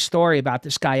told me a story about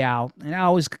this guy Al, and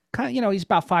Al was kind of, he's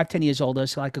about 5-10 years older,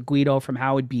 so like a Guido from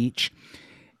Howard Beach,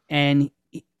 and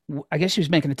I guess he was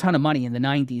making a ton of money in the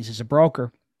 90s as a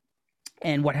broker.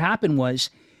 And what happened was,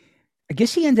 I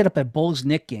guess he ended up at Bulls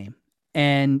Knick game,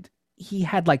 and he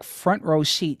had like front row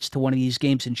seats to one of these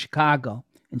games in Chicago,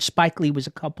 and Spike Lee was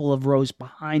a couple of rows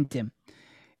behind him.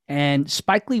 And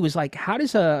Spike Lee was like, how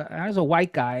does a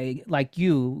white guy like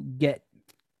you get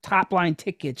top line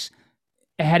tickets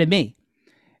ahead of me?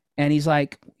 And he's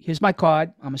like, here's my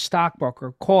card. I'm a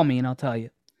stockbroker. Call me and I'll tell you.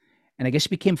 And I guess he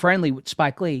became friendly with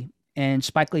Spike Lee, and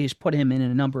Spike Lee has put him in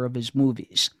a number of his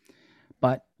movies.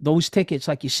 But those tickets,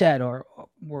 like you said,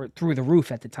 were through the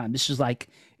roof at the time. This is like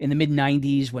in the mid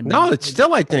 90s when. No, it's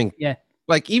still, I think. Yeah.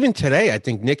 Like even today, I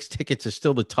think Knicks tickets are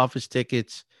still the toughest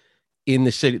tickets in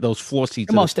the city. Those floor seats.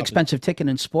 The most expensive ticket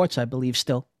in sports, I believe,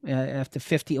 still after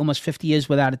almost 50 years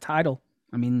without a title.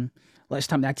 I mean, last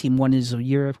time that team won is a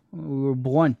year we were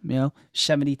born,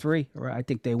 73, or I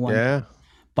think they won. Yeah.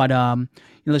 But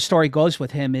the story goes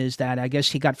with him is that I guess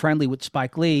he got friendly with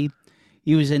Spike Lee.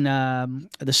 He was in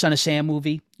the Son of Sam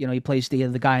movie. He plays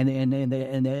the guy in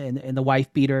the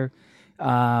wife beater.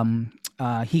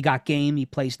 He Got Game. He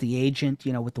plays the agent,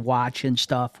 with the watch and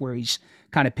stuff, where he's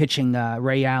kind of pitching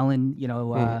Ray Allen,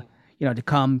 to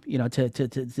come, to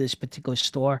this particular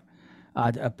store,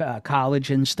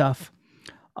 college and stuff.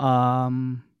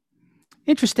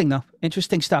 Interesting though.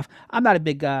 Interesting stuff. I'm not a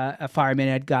big a fireman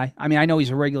ed guy. I mean, I know he's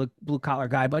a regular blue collar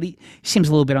guy, but he seems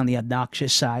a little bit on the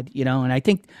obnoxious side, And I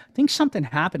think something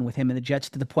happened with him and the Jets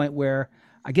to the point where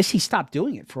I guess he stopped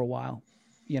doing it for a while.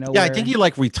 Yeah, I think he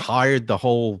retired the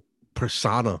whole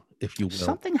persona, if you will.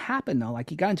 Something happened though, like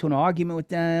he got into an argument with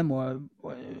them or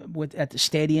with at the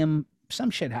stadium. Some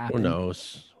shit happened. Who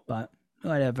knows? But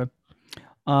whatever.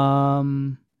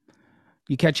 You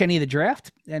catch any of the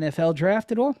draft, NFL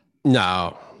draft at all?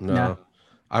 No.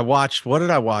 I watched. What did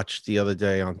I watch the other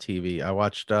day on TV? I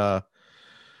watched the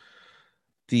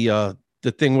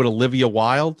thing with Olivia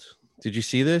Wilde. Did you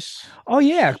see this? Oh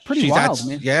yeah, pretty wild,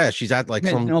 man. Yeah, she's at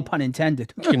some no pun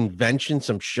intended convention,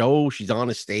 some show. She's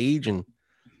on a stage and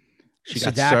she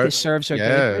got serves her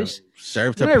papers.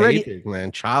 Served her papers,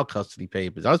 man. Child custody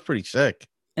papers. That was pretty sick.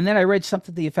 And then I read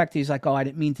something to the effect he's like, "Oh, I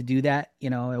didn't mean to do that.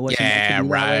 It wasn't." Yeah,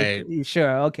 right.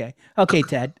 Sure. Okay,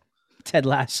 Ted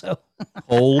Lasso.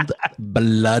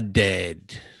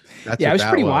 Cold-blooded. It was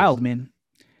pretty wild, man.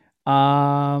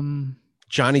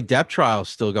 Johnny Depp trial is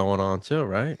still going on too,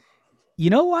 right? You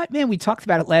know what, man? We talked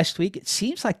about it last week. It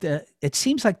seems like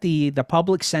the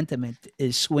public sentiment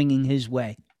is swinging his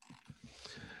way.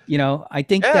 I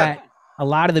think that a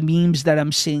lot of the memes that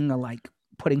I'm seeing are like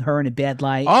putting her in a bad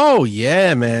light. Oh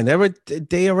yeah, man.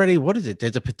 They already. What is it?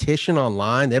 There's a petition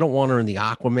online. They don't want her in the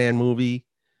Aquaman movie.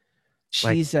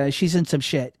 She's in some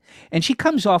shit, and she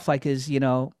comes off like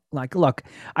look,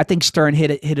 I think Stern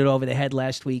hit it over the head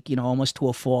last week, almost to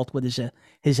a fault with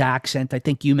his accent. I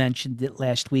think you mentioned it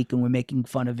last week and we're making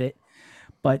fun of it,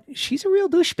 but she's a real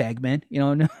douchebag, man.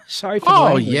 Sorry for the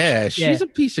language. Yeah, she's a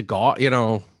piece of god.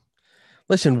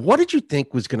 Listen, what did you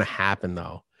think was going to happen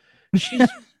though? She's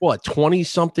what, 20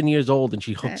 something years old, and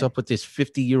she hooks up with this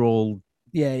 50-year-old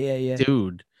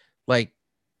dude. Like,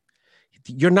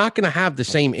 you're not going to have the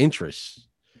same interests.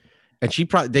 And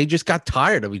they just got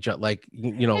tired of each other. Like,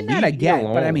 And that I get,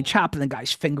 but I mean, chopping the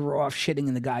guy's finger off, shitting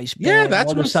in the guy's bed. Yeah, that's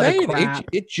what I'm saying.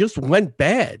 It just went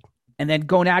bad. And then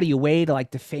going out of your way to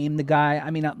defame the guy.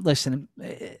 I mean, listen,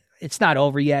 it's not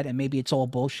over yet, and maybe it's all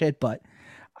bullshit, but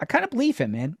I kind of believe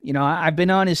him, man. I've been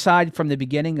on his side from the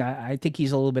beginning. I think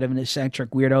he's a little bit of an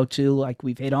eccentric weirdo too, like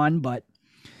we've hit on, but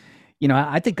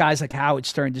I think guys like Howard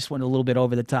Stern just went a little bit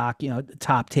over the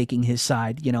top, taking his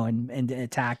side, and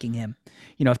attacking him.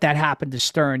 If that happened to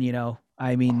Stern,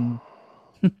 I mean,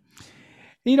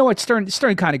 you know what,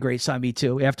 Stern kind of grates on me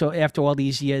too. After all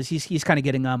these years, he's kind of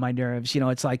getting on my nerves.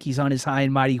 It's like he's on his high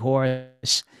and mighty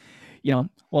horse.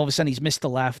 All of a sudden he's missed the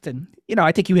left, and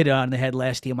I think you hit it on the head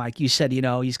last year, Mike. You said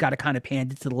he's got to kind of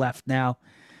pan it to the left now,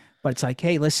 but it's like,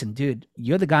 hey, listen, dude,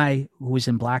 you're the guy who was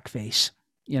in blackface,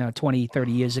 20,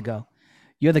 30 years ago.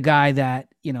 You're the guy that,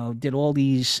 did all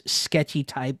these sketchy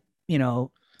type,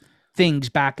 things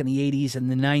back in the 80s and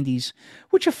the 90s,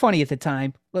 which are funny at the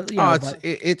time. But,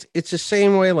 it's the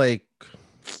same way, like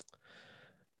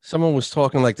someone was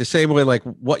talking, like the same way, like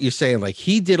what you're saying, like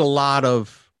he did a lot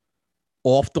of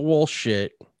off the wall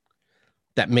shit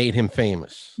that made him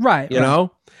famous. Right. And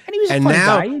he was a fun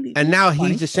guy. And now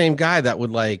he's the same guy that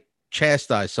would like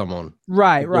chastise someone.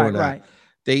 Right.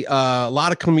 They a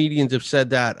lot of comedians have said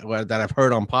that I've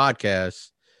heard on podcasts.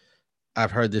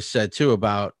 I've heard this said too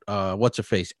about what's her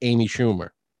face, Amy Schumer,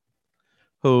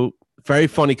 who very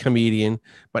funny comedian,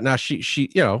 but now she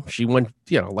went,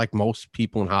 like most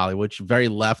people in Hollywood, she's a very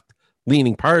left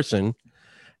leaning person.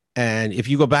 And if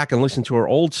you go back and listen to her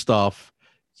old stuff,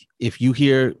 if you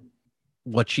hear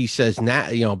what she says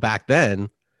now, back then,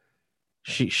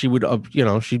 she would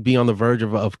she'd be on the verge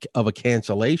of a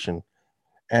cancellation.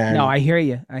 And no, I hear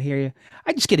you.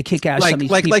 I just get a kick out of some of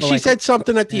these people. Like she said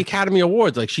something at the Academy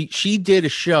Awards. Like she did a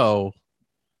show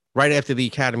right after the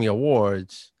Academy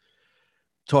Awards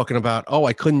talking about,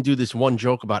 I couldn't do this one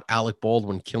joke about Alec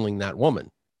Baldwin killing that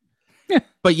woman.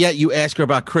 But yet you ask her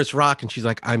about Chris Rock and she's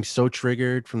like, I'm so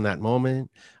triggered from that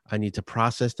moment. I need to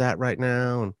process that right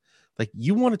now. And like,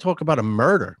 you want to talk about a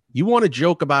murder. You want to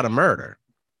joke about a murder,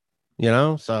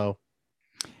 so.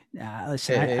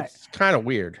 Listen, it's kind of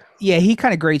weird. Yeah, he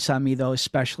kind of grates on me though,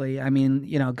 especially. I mean,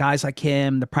 guys like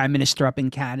him, the prime minister up in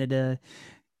Canada.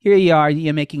 Here you are,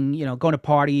 you're making, going to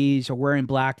parties or wearing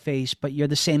blackface, but you're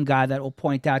the same guy that will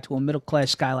point out to a middle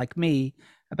class guy like me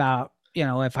about,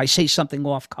 if I say something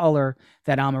off color,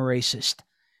 that I'm a racist.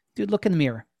 Dude, look in the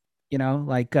mirror.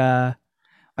 Like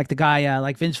the guy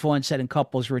like Vince Vaughn said in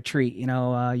Couples Retreat.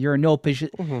 You're a no position.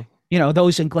 Mm-hmm.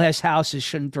 Those in glass houses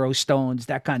shouldn't throw stones.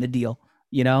 That kind of deal.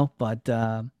 but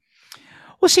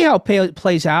we'll see how it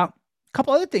plays out. A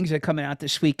couple other things that are coming out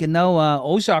this weekend, though.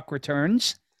 Ozark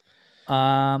returns.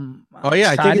 Oh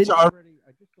yeah, I think it's already.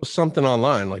 I just saw something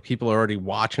online, like people are already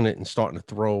watching it and starting to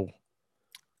throw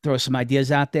some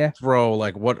ideas out there.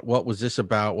 Like what was this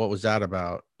about? What was that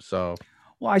about? So,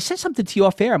 well, I said something to you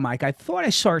off air, Mike. I thought I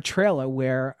saw a trailer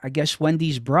where I guess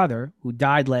Wendy's brother, who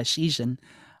died last season,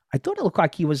 I thought it looked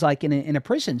like he was like in a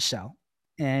prison cell,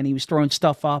 and he was throwing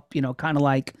stuff up, kind of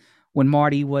like when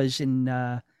Marty was in,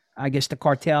 I guess the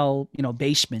cartel,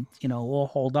 basement, all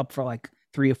holed up for like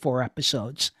 3 or 4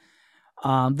 episodes.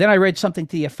 Then I read something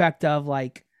to the effect of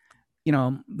like,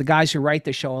 the guys who write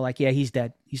the show are like, yeah, he's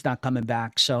dead. He's not coming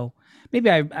back. So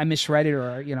maybe I misread it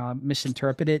or, I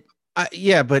misinterpreted it.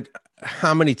 Yeah, but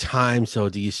how many times though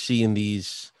do you see in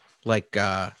these like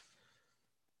the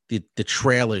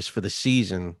trailers for the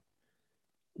season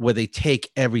where they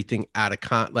take everything out of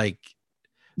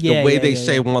the way they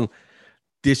say, well,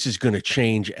 this is going to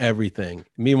change everything.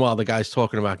 Meanwhile, the guy's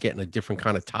talking about getting a different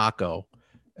kind of taco.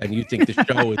 And you think the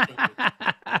show is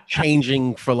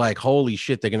changing for like, holy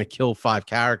shit, they're going to kill 5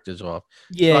 characters off.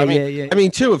 Yeah, so, yeah. I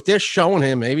mean, too, if they're showing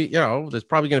him, maybe, there's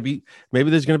probably going to be,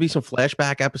 there's going to be some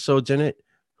flashback episodes in it.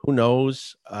 Who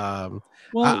knows? Well,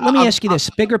 let me ask you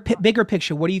this. Bigger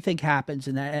picture. What do you think happens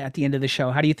at the end of the show?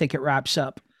 How do you think it wraps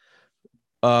up?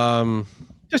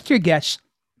 Just your guess.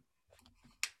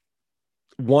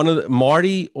 One of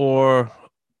Marty or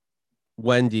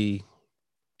Wendy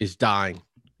is dying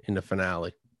in the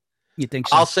finale. You think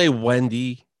so? I'll say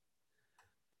Wendy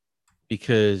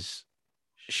because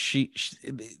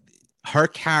her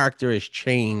character has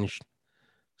changed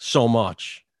so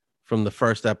much from the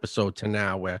first episode to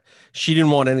now, where she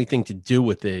didn't want anything to do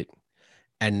with it,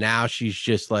 and now she's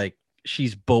just like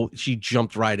she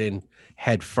jumped right in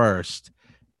head first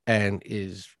and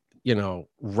is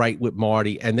right with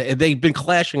Marty, and they've been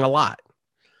clashing a lot.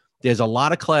 There's a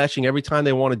lot of clashing every time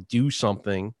they want to do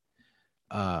something.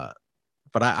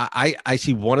 But I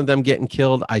see one of them getting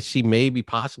killed. I see maybe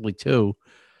possibly 2,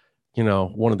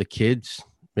 one of the kids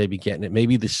maybe getting it.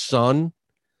 Maybe the son,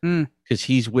 because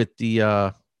he's with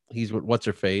what's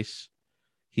her face.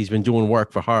 He's been doing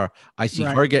work for her. I see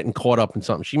her getting caught up in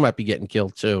something. She might be getting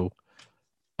killed too.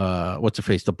 What's her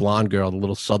face? The blonde girl, the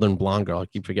little southern blonde girl. I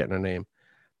keep forgetting her name.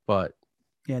 But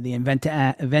yeah, the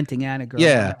inventing Anna girl.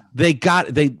 Yeah,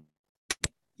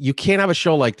 you can't have a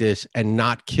show like this and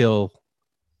not kill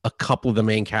a couple of the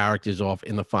main characters off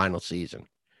in the final season.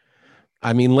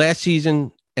 I mean, last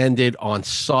season ended on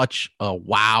such a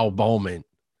wow moment.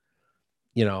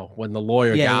 When the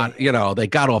lawyer they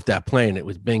got off that plane, it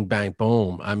was bing, bang,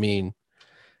 boom. I mean,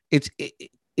 it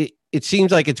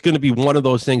seems like it's going to be one of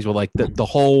those things where like their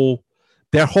whole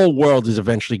world is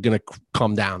eventually going to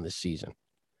come down this season.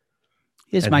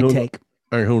 Here's my take.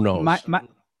 Or who knows?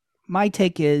 My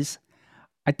take is,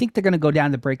 I think they're going to go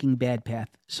down the Breaking Bad path.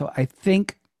 So I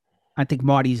think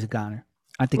Marty's a goner.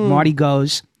 I think Marty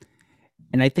goes,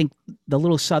 and I think the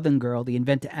little southern girl, the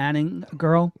inventor Anning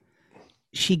girl,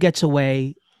 she gets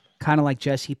away, kind of like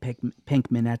Jesse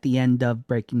Pinkman at the end of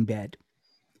Breaking Bad.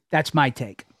 That's my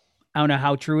take. I don't know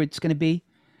how true it's going to be,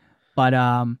 but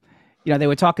they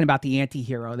were talking about the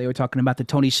anti-hero. They were talking about the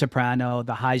Tony Soprano,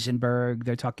 the Heisenberg.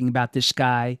 They're talking about this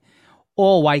guy,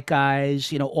 all white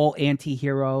guys, all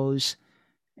anti-heroes.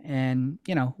 And,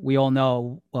 we all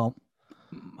know, well,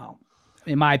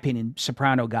 in my opinion,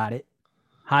 Soprano got it.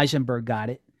 Heisenberg got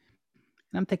it.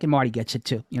 And I'm thinking Marty gets it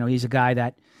too. He's a guy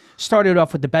that started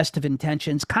off with the best of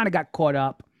intentions, kind of got caught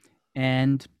up,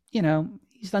 and,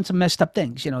 he's done some messed up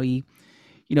things. He,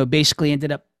 basically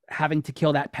ended up having to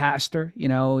kill that pastor.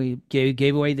 He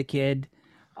gave away the kid.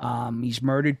 He's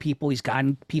murdered people. He's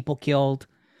gotten people killed.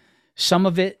 Some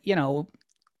of it,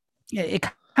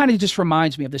 it kind of just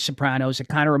reminds me of The Sopranos. It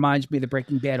kind of reminds me of the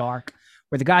Breaking Bad arc,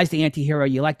 where the guy's the anti-hero.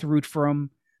 You like to root for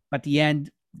him, but at the end,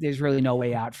 there's really no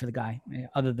way out for the guy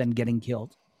other than getting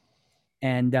killed.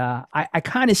 And I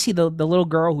kind of see the little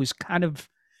girl who's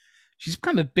she's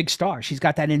kind of a big star. She's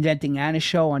got that Inventing Anna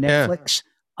show on Netflix.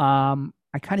 Yeah.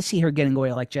 I kind of see her getting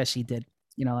away like Jesse did.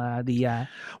 Well,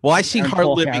 I see her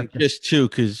living character. Just too,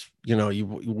 because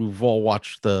we've all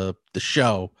watched the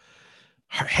show.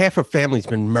 Half her family's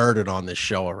been murdered on this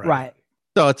show already. Right.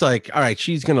 So it's like, all right,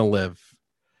 she's gonna live.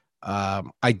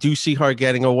 I do see her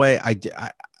getting away.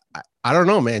 I don't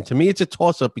know, man. To me, it's a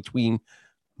toss up between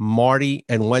Marty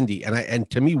and Wendy, and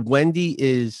to me, Wendy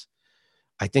is,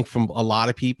 I think from a lot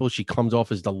of people, she comes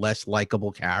off as the less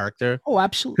likable character. Oh,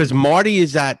 absolutely. Because Marty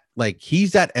is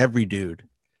he's that every dude.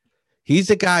 He's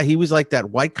the guy. He was like that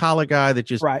white collar guy that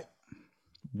just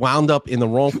wound up in the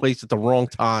wrong place at the wrong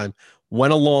time.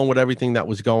 Went along with everything that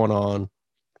was going on.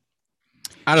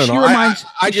 I don't She know. reminds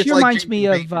just she like reminds Jason me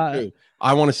of Bateman, too.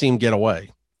 I want to see him get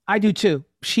away. I do too.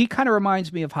 She kind of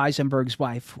reminds me of Heisenberg's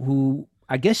wife, who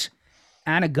I guess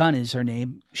Anna Gunn is her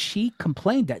name. She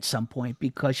complained at some point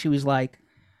because she was like,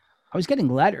 I was getting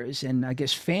letters and I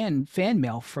guess fan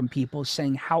mail from people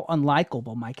saying how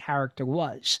unlikable my character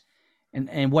was,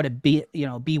 and what a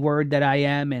b word that I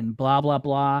am, and blah blah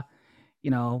blah.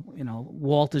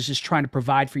 Walt is just trying to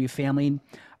provide for your family. And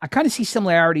I kind of see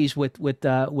similarities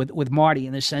with Marty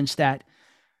in the sense that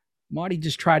Marty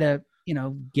just tried to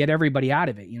get everybody out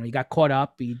of it. He got caught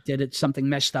up. He did it something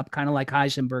messed up, kind of like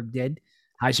Heisenberg did.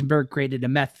 Heisenberg created a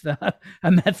meth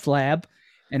lab,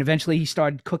 and eventually he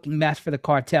started cooking meth for the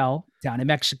cartel down in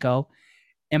Mexico.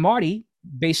 And Marty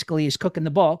basically is cooking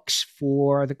the books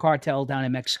for the cartel down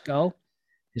in Mexico.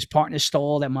 His partner stole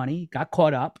all that money, got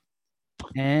caught up,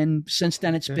 and since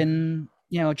then it's been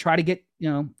try to get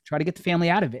the family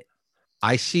out of it.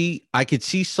 I could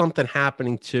see something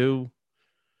happening too,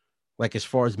 like as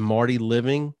far as Marty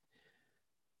living.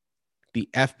 The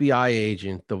FBI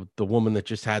agent, the woman that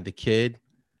just had the kid,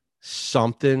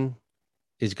 something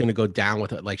is going to go down with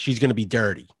her. Like she's going to be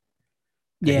dirty.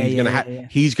 Yeah,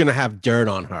 he's going to have dirt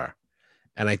on her.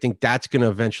 And I think that's going to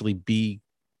eventually be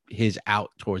his out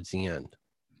towards the end.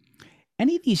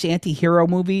 Any of these anti-hero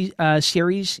movies,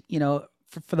 series,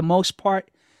 for the most part,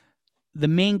 the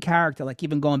main character, like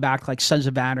even going back like Sons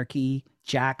of Anarchy,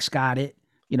 Jack's got it.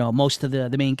 Most of the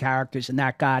main characters in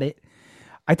that got it.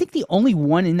 I think the only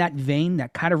one in that vein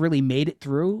that kind of really made it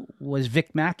through was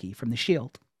Vic Mackey from The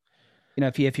Shield.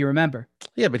 If you remember.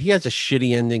 Yeah, but he has a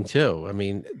shitty ending too. I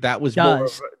mean, that was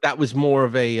more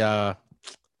of a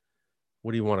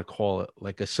what do you want to call it?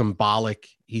 Like a symbolic.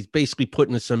 He's basically put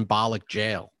in a symbolic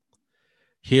jail.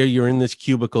 Here, you're in this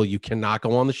cubicle. You cannot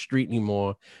go on the street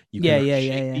anymore. You cannot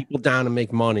shake people down and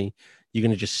make money. You're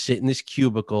gonna just sit in this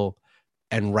cubicle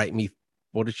and write me.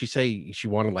 What did she say? She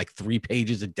wanted like 3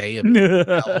 pages a day of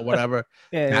or whatever.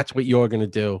 That's what you're gonna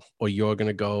do, or you're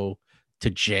gonna go to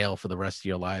jail for the rest of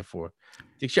your life. Or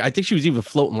I think she was even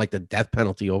floating like the death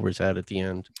penalty over his head at the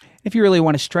end. If you really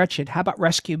want to stretch it, how about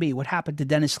Rescue Me? What happened to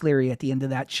Dennis Leary at the end of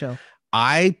that show?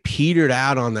 I petered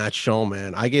out on that show,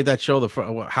 man. I gave that show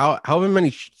however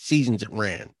many seasons it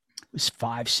ran. It was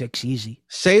 5, 6 easy.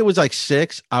 Say it was like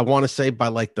 6. I want to say by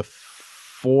like the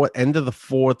end of the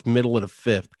 4th, middle of the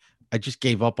 5th, I just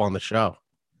gave up on the show.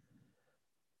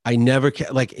 I never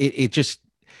like it just.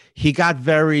 He got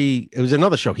it was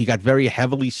another show. He got very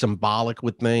heavily symbolic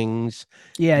with things.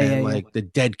 Like the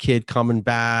dead kid coming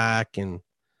back. And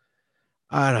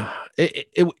I don't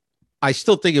know. I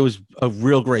still think it was a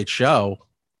real great show.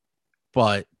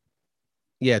 But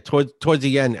yeah, towards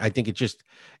the end, I think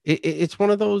it's one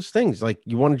of those things. Like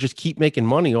you want to just keep making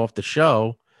money off the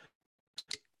show,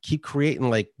 keep creating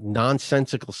like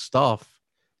nonsensical stuff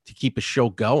to keep a show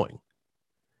going.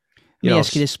 Let me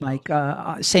ask you this, Mike.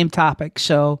 Same topic.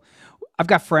 So I've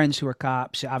got friends who are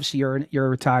cops. Obviously, you're a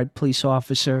retired police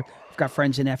officer. I've got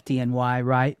friends in FDNY,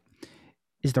 right?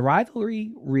 Is the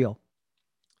rivalry real?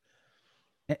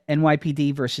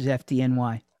 NYPD versus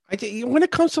FDNY? I think when it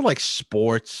comes to like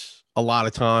sports, a lot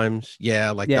of times,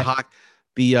 this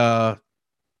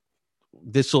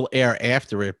will air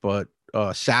after it, but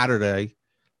Saturday,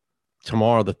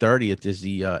 tomorrow, the 30th, is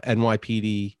the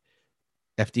NYPD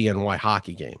FDNY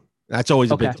hockey game. That's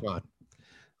always a big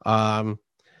time.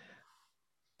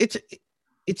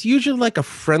 It's usually like a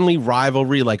friendly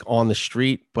rivalry, like on the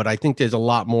street, but I think there's a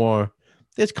lot more.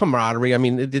 There's camaraderie. I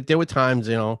mean, there were times,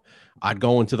 I'd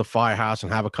go into the firehouse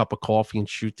and have a cup of coffee and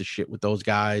shoot the shit with those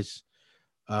guys.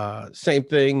 Same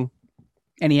thing.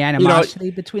 Any animosity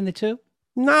between the two?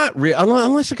 Not really,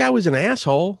 unless the guy was an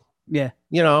asshole. Yeah.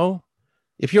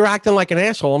 If you're acting like an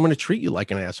asshole, I'm going to treat you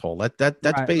like an asshole.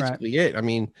 That's basically it. I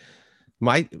mean,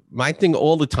 my thing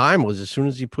all the time was as soon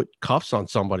as you put cuffs on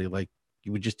somebody, like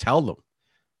you would just tell them,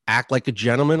 act like a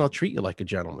gentleman. I'll treat you like a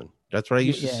gentleman. That's what I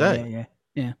used to say.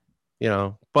 Yeah.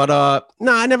 But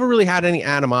no, I never really had any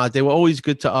animosity. They were always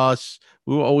good to us.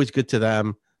 We were always good to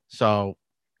them. So,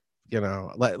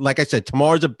 like I said,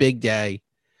 tomorrow's a big day.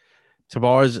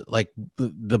 Tomorrow's like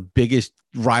the biggest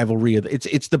rivalry.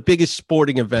 It's the biggest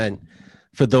sporting event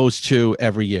for those two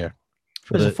every year.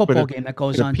 There's a football game that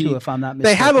goes on too, if I'm not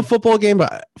mistaken. They have a football game,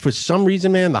 but for some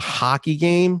reason, man, the hockey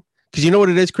game, because you know what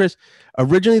it is, Chris?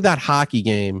 Originally, that hockey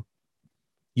game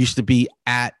used to be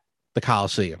at the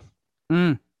Coliseum.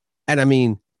 Mm. And I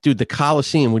mean, dude, the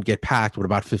Coliseum would get packed with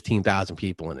about 15,000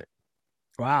 people in it.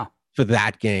 Wow. For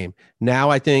that game. Now,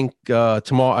 I think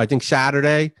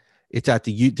Saturday, it's at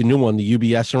the new one, the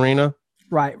UBS Arena.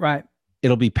 Right.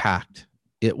 It'll be packed.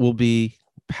 It will be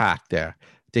packed there.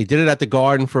 They did it at the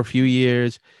Garden for a few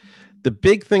years. The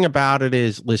big thing about it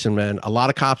is, listen, man, a lot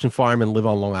of cops and firemen live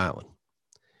on Long Island.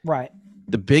 Right.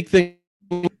 The big thing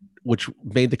which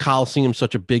made the Coliseum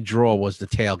such a big draw was the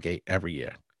tailgate every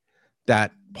year.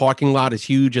 That parking lot is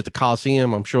huge at the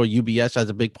Coliseum. I'm sure UBS has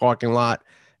a big parking lot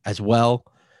as well.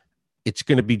 It's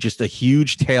going to be just a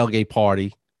huge tailgate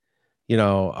party. You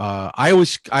know, I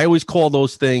always call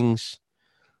those things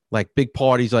like big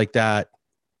parties like that.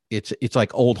 It's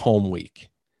like old home week.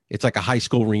 It's like a high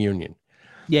school reunion.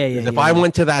 Yeah. If I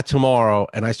went to that tomorrow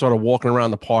and I started walking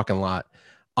around the parking lot,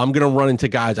 I'm going to run into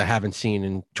guys I haven't seen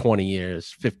in 20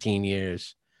 years, 15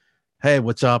 years. Hey,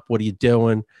 what's up? What are you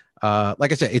doing?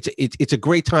 Like I said, it's a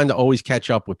great time to always catch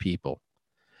up with people.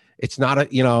 It's not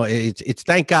it's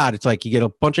thank God. It's like you get a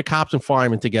bunch of cops and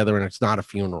firemen together and it's not a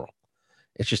funeral.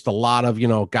 It's just a lot of,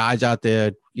 guys out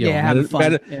there, having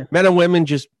fun. Men and women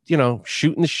just,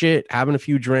 shooting the shit, having a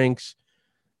few drinks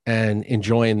and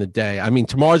enjoying the day. I mean,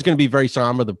 tomorrow's going to be very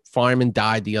somber. The fireman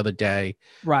died the other day.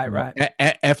 Right.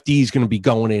 FD is going to be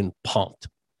going in pumped.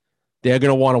 They're going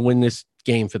to want to win this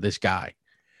game for this guy.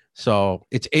 So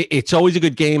it's always a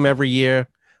good game every year.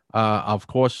 Of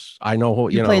course, I know who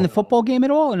you playing the football game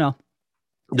at all or no?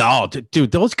 No,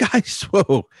 dude, those guys.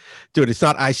 Whoa, dude, it's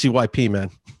not ICYP, man.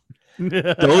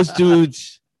 Those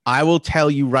dudes, I will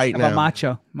tell you right now.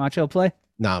 Macho play?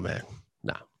 Nah, man,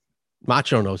 nah.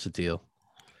 Macho knows the deal,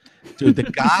 dude. The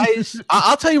guys,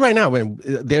 I'll tell you right now, man.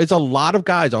 There's a lot of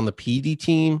guys on the PD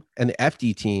team and the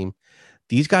FD team.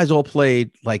 These guys all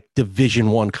played like Division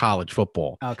I college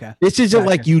football. Okay, this isn't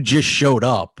like you just showed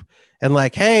up and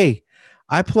like, hey.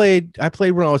 I played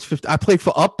when I was 15. I played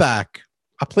for Upback.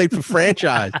 I played for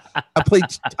franchise.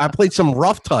 I played some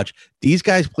rough touch. These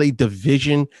guys played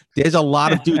division. There's a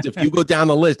lot of dudes. If you go down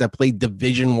the list, that played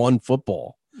Division I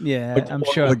football. Yeah, I'm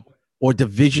sure. Or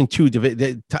Division II,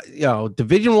 Division I,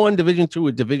 Division II,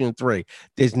 or Division III.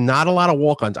 There's not a lot of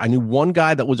walk-ons. I knew one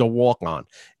guy that was a walk-on,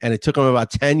 and it took him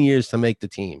about 10 years to make the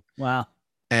team. Wow.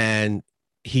 And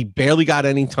he barely got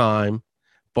any time.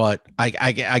 But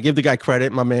I give the guy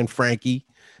credit, my man Frankie.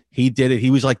 He did it. He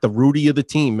was like the Rudy of the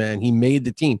team, man. He made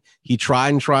the team. He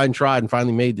tried and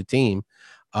finally made the team.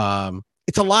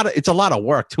 It's a lot of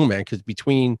work too, man, because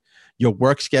between your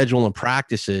work schedule and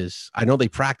practices, I know they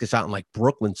practice out in like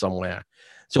Brooklyn somewhere.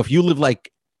 So if you live like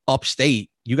upstate,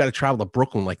 you got to travel to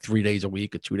Brooklyn like 3 days a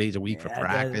week or 2 days a week for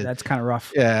practice. That's kind of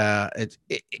rough. Yeah,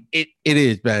 it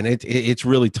is, man. It's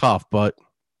really tough, but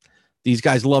these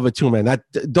guys love it too, man.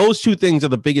 Those two things are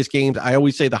the biggest games. I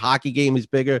always say the hockey game is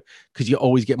bigger because you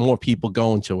always get more people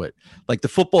going to it. Like the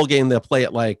football game, they'll play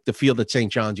at like the field at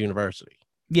St. John's University.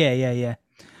 Yeah.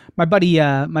 My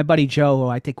buddy Joe, who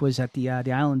I think was at the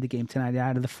Islander game tonight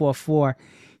out of the 4-4.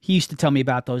 He used to tell me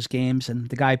about those games, and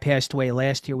the guy passed away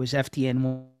last year was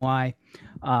FDNY.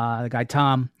 The guy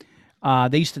Tom.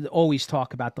 They used to always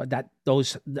talk about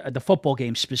the football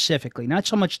game specifically, not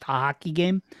so much the hockey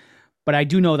game. But I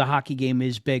do know the hockey game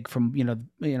is big from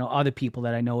other people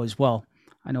that I know as well.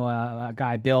 I know a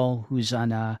guy Bill who's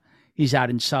he's out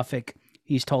in Suffolk.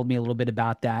 He's told me a little bit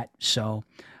about that. So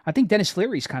I think Dennis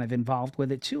Leary's kind of involved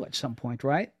with it too at some point,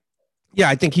 right? Yeah,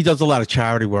 I think he does a lot of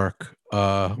charity work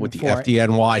with the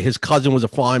FDNY. His cousin was a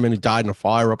fireman who died in a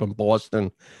fire up in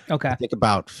Boston. Okay, I think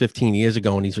about 15 years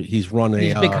ago, and he's running.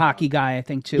 He's a big hockey guy, I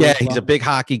think too. Yeah, he's a big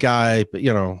hockey guy, but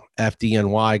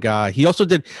FDNY guy. He also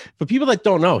did, for people that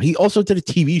don't know, he also did a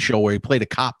TV show where he played a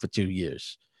cop for 2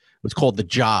 years. It was called The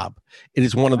Job. It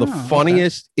is one of the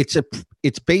funniest. Okay.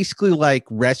 It's basically like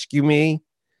Rescue Me,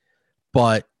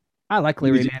 but I like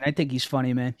Leary, man. I think he's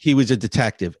funny, man. He was a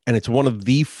detective, and it's one of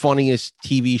the funniest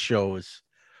TV shows.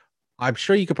 I'm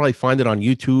sure you could probably find it on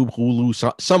YouTube,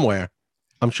 Hulu, somewhere.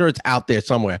 I'm sure it's out there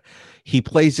somewhere. He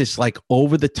plays this like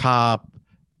over-the-top,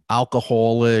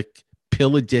 alcoholic,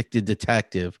 pill-addicted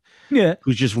detective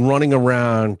who's just running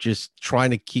around, just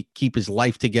trying to keep his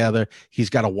life together. He's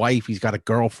got a wife. He's got a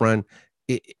girlfriend.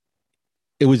 It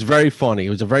was very funny. It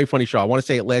was a very funny show. I want to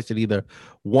say it lasted either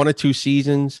 1 or 2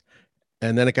 seasons.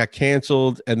 And then it got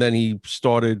canceled, and then he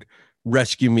started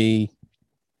Rescue Me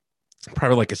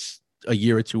probably like a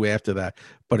year or two after that.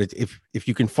 But if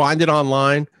you can find it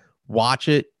online, watch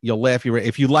it. You'll laugh.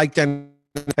 If you like Dennis,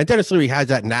 and Dennis Leary has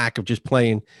that knack of just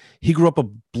playing. He grew up a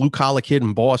blue-collar kid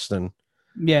in Boston.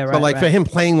 Yeah, right. So like for him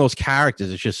playing those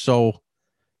characters, it's just so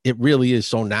 – it really is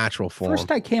so natural for him. First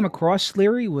I came across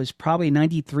Leary was probably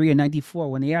 93 or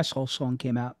 94 when the Asshole song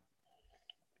came out.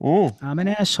 Ooh. I'm an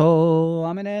asshole.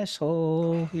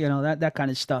 That kind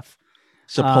of stuff.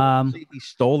 Supposedly he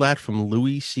stole that from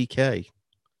Louis C.K.,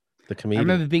 the comedian. I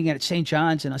remember being at St.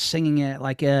 John's and us singing it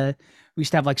like we used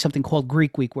to have like something called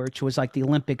Greek Week, which was like the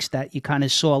Olympics that you kind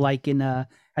of saw like in at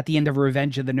the end of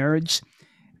Revenge of the Nerds.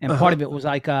 and part of it was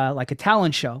like a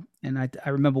talent show. And I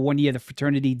remember one year the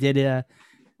fraternity did a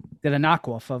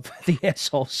knockoff of the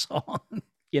Asshole song,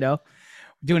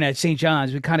 doing it at St.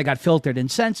 John's. We kind of got filtered and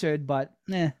censored, but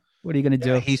what are you going to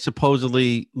do? He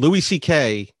supposedly, Louis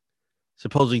C.K.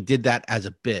 supposedly did that as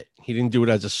a bit. He didn't do it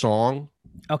as a song.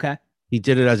 Okay. He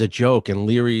did it as a joke, and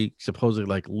Leary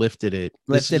supposedly lifted it.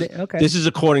 Okay. This is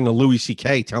according to Louis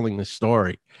C.K. telling this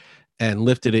story, and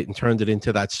lifted it and turned it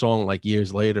into that song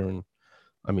years later, and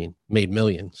made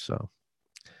millions. So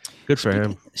good for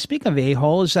him. Speaking of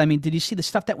a-holes, did you see the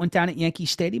stuff that went down at Yankee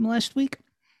Stadium last week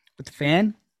with the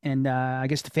fan? And I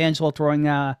guess the fans all throwing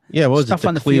what was stuff it?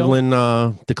 on the Cleveland,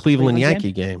 the Cleveland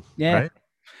Yankee game. Yeah. Right?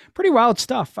 Pretty wild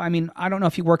stuff. I don't know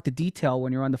if you work the detail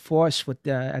when you're on the force with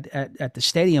at the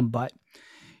stadium, but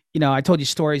I told you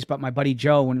stories about my buddy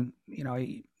Joe when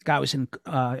the guy was in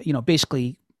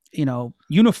basically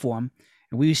uniform,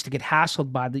 and we used to get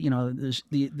hassled by the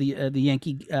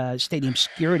Yankee stadium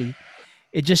security.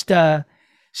 It just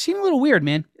seemed a little weird,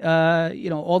 man.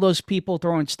 All those people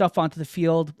throwing stuff onto the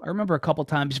field. I remember a couple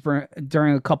times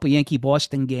during a couple Yankee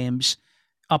Boston games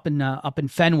up in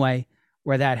Fenway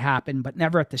where that happened, but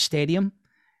never at the stadium.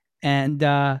 And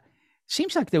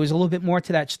seems like there was a little bit more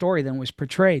to that story than was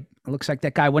portrayed. It looks like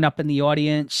that guy went up in the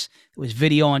audience. There was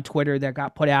video on Twitter that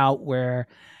got put out where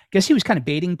I guess he was kind of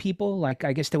baiting people. I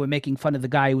guess they were making fun of the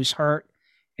guy who was hurt.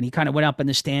 And he kind of went up in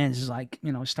the stands,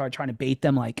 started trying to bait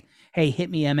them hey, hit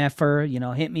me, MFer,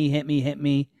 hit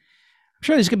me. I'm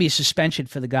sure there's going to be a suspension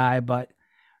for the guy, but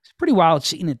it's a pretty wild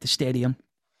scene at the stadium.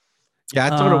 Yeah, I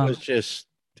thought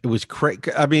it was crazy.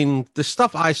 The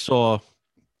stuff I saw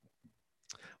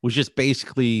was just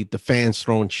basically the fans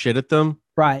throwing shit at them.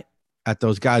 Right. At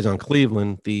those guys on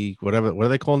Cleveland, what are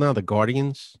they called now? The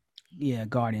Guardians? Yeah,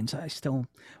 Guardians. I still,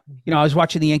 I was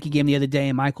watching the Yankee game the other day,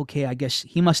 and Michael K., I guess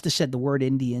he must have said the word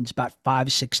Indians about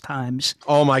 5-6 times.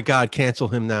 Oh my God, cancel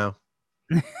him now.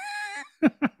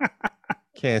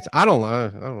 Cancel.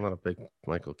 I'm not a big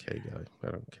Michael K. guy.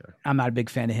 I don't care. I'm not a big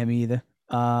fan of him either.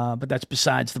 But that's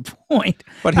besides the point.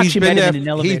 But he's been there in an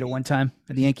elevator one time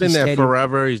at the Yankee Stadium. He's been there Stadium.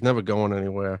 forever. He's never going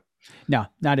anywhere. No,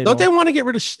 not at all. Don't they want to get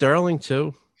rid of Sterling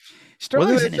too?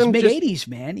 Sterling's in his mid-80s,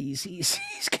 man. He's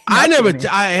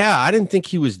I didn't think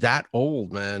he was that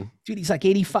old, man. Dude, he's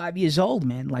 85 years old,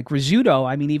 man. Like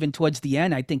Rizzuto, even towards the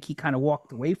end, I think he kind of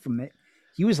walked away from it.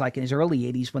 He was in his early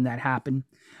 80s when that happened.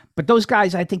 But those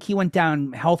guys, I think he went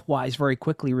down health-wise very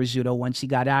quickly, Rizzuto, once he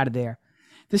got out of there.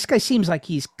 This guy seems like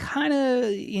he's kind of,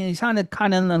 he's on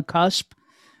the cusp,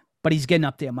 but he's getting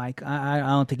up there, Mike. I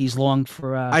don't think he's long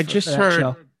for I just for heard,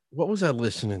 show. What was I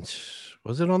listening to?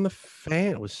 Was it on the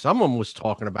fan? Someone was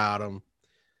talking about him.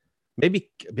 Maybe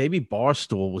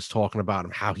Barstool was talking about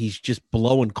him, how he's just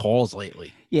blowing calls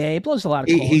lately. Yeah, he blows a lot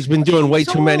of calls. He's been doing way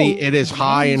too many. It is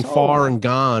high and far and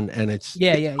gone, and it's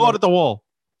caught at the wall.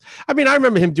 I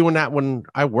remember him doing that when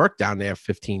I worked down there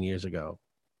 15 years ago,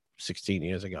 16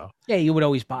 years ago. Yeah, you would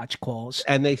always botch calls.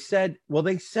 And they said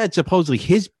supposedly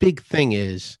his big thing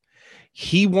is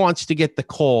he wants to get the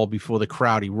call before the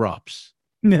crowd erupts.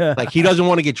 He doesn't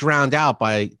want to get drowned out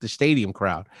by the stadium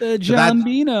crowd. The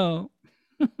Jambino.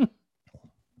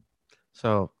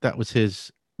 So that was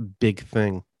his big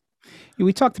thing. Yeah,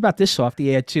 we talked about this off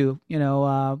the air too.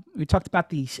 We talked about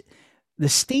the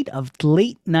state of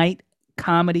late night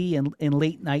comedy and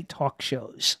late night talk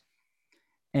shows,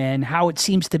 and how it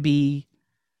seems to be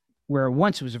where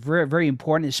once it was very, very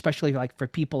important, especially for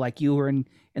people like you who are in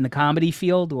the comedy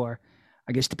field, or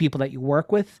I guess the people that you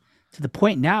work with, to the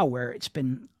point now where it's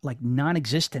been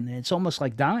non-existent and it's almost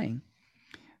like dying.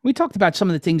 We talked about some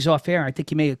of the things off air. I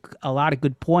think you made a lot of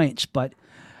good points, but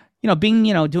being,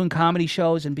 doing comedy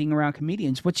shows and being around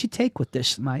comedians, what's your take with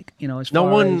this, Mike?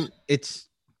 It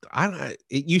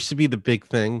used to be the big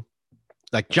thing.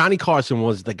 Johnny Carson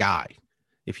was the guy,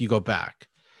 if you go back.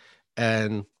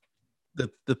 And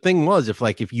the thing was,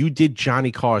 if you did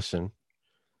Johnny Carson,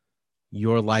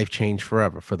 your life changed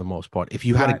forever for the most part. If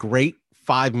you had a great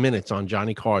 5 minutes on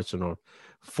Johnny Carson, or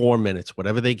 4 minutes,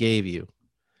 whatever they gave you,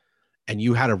 and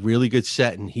you had a really good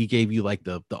set and he gave you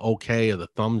the okay or the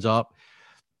thumbs up,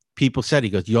 people said, he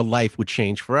goes, your life would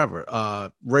change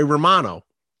forever. Ray Romano,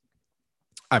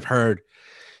 I've heard,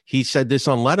 he said this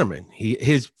on Letterman.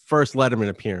 His first Letterman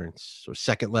appearance or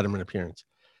second Letterman appearance,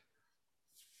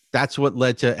 that's what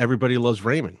led to Everybody Loves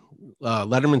Raymond.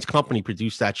 Letterman's company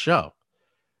produced that show.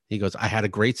 He goes, I had a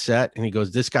great set. And he goes,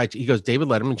 David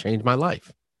Letterman changed my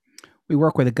life. We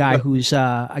work with a guy who's,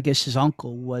 I guess his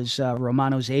uncle was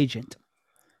Romano's agent.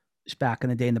 It was back in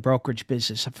the day in the brokerage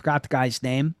business. I forgot the guy's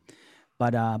name,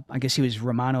 But I guess he was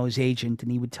Romano's agent,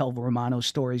 and he would tell Romano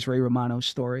stories, Ray Romano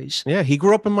stories. Yeah, he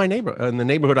grew up in my in the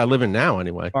neighborhood I live in now.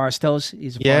 Anyway, Forest Hills.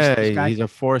 He's a yeah, Forest Hills guy. he's a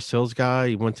Forest Hills guy.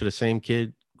 He went to the same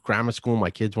grammar school my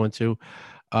kids went to.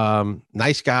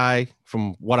 Nice guy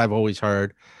from what I've always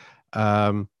heard.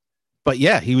 But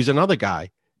yeah, he was another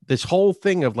guy. This whole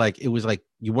thing of like, it was like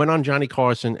you went on Johnny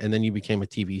Carson and then you became a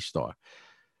TV star.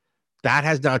 That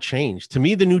has now changed. To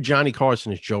me, the new Johnny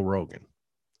Carson is Joe Rogan.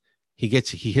 He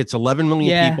hits 11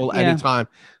 million people anytime.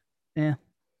 Yeah.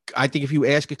 I think if you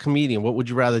ask a comedian, what would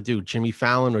you rather do, Jimmy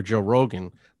Fallon or Joe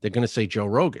Rogan? They're going to say Joe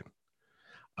Rogan.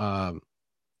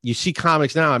 You see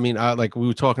comics now. I mean, like we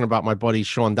were talking about my buddy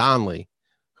Sean Donnelly,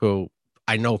 who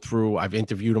I know I've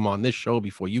interviewed him on this show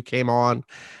before you came on,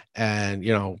 and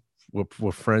you know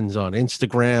we're friends on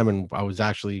Instagram, and I was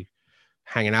actually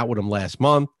hanging out with him last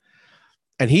month.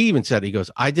 And he even said, he goes,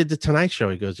 I did the Tonight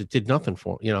Show. He goes, it did nothing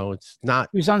for him. You know, it's not.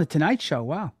 He was on the Tonight Show.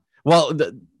 Wow. Well,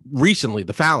 recently,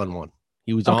 the Fallon one.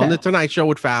 He was on the Tonight Show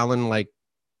with Fallon like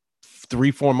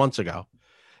 3-4 months ago.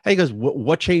 And he goes,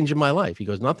 what changed in my life? He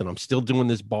goes, nothing. I'm still doing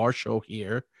this bar show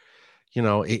here. You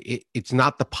know, it's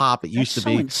not the pop it used to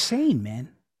be. Insane, man.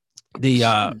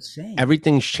 Insane.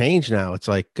 Everything's changed now. It's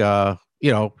like,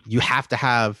 you know, you have to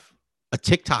have a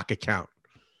TikTok account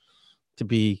to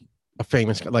be a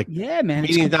famous, like, yeah, man.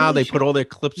 Now they put all their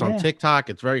clips on TikTok.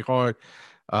 It's very hard.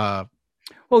 Well,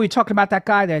 we were talking about that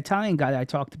guy, the Italian guy that I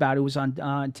talked about who was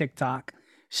on TikTok.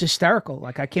 It's hysterical.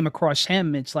 Like, I came across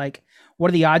him. It's like, what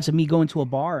are the odds of me going to a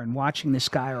bar and watching this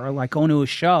guy, or like going to a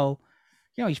show?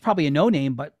 You know, he's probably a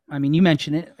no-name, but I mean, you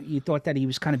mentioned it. You thought that he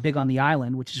was kind of big on the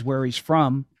island, which is where he's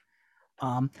from.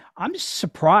 I'm just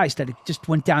surprised that it just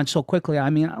went down so quickly. I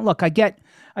mean, look, I get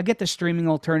the streaming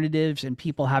alternatives and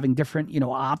people having different, you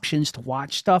know, options to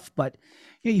watch stuff, but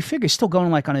you know, you figure still going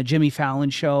like on a Jimmy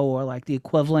Fallon show or like the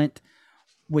equivalent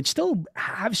would still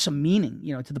have some meaning,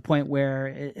 you know, to the point where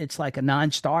it's like a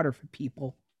non-starter for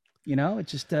people. You know,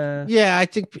 it's just yeah. I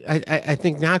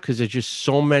think now, because there's just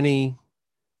so many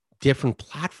different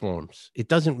platforms. It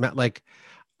doesn't matter. Like,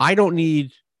 I don't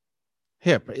need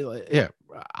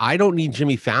I don't need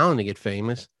Jimmy Fallon to get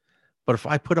famous, but if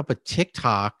I put up a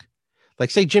TikTok, like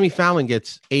say Jimmy Fallon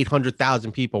gets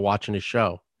 800,000 people watching his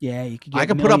show. Yeah, you could. I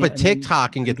could put up a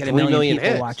TikTok and get 3 million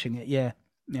people watching it. Yeah.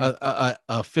 A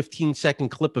 15-second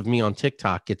clip of me on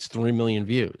TikTok gets 3 million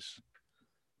views.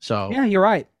 So yeah, you're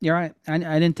right. You're right. I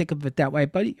didn't think of it that way,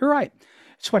 but you're right.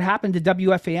 It's what happened to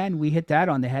WFAN. We hit that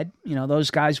on the head. You know,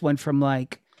 those guys went from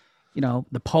like, you know,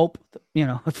 the Pope, you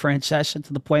know, Francis,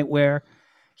 to the point where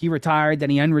he retired, then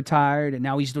he unretired, and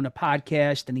now he's doing a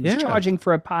podcast, and he was charging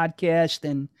for a podcast.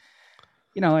 And,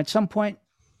 you know, at some point,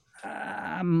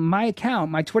 my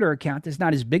Twitter account is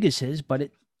not as big as his, but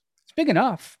it's big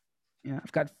enough. You know,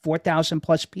 I've got 4,000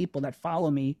 plus people that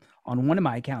follow me on one of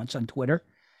my accounts on Twitter.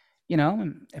 You know,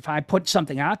 and if I put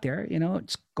something out there, you know,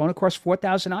 it's going across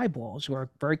 4,000 eyeballs who are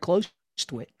very close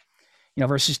to it. You know,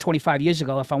 versus 25 years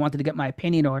ago, if I wanted to get my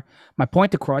opinion or my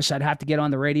point across, I'd have to get on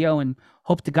the radio and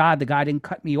hope to God the guy didn't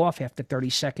cut me off after 30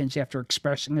 seconds after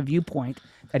expressing a viewpoint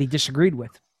that he disagreed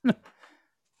with.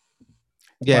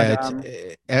 Yeah, but,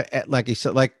 it's like you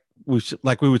said, like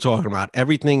we were talking about,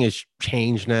 everything has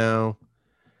changed now.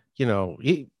 You know,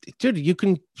 dude, you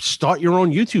can start your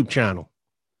own YouTube channel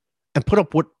and put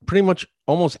up pretty much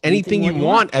almost anything you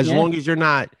want, as long as you're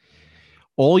not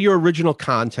all your original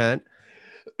content.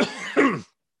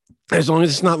 As long as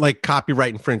it's not like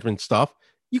copyright infringement stuff,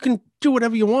 you can do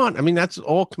whatever you want. I mean, that's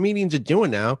all comedians are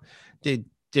doing now. They're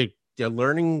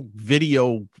learning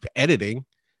video editing,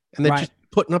 and they're just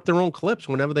putting up their own clips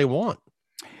whenever they want.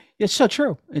 It's so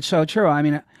true. It's so true. I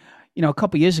mean, you know, a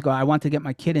couple of years ago, I wanted to get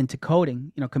my kid into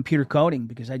coding, you know, computer coding,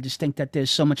 because I just think that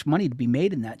there's so much money to be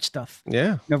made in that stuff.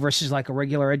 Yeah. You know, versus like a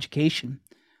regular education.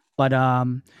 But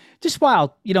just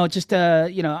wild, you know, just,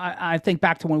 you know, I think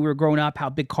back to when we were growing up, how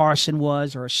big Carson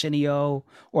was, or Arsenio,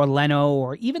 or Leno,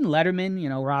 or even Letterman. You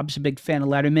know, Rob's a big fan of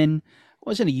Letterman.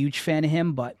 Wasn't a huge fan of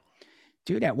him, but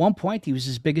dude, at one point he was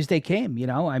as big as they came, you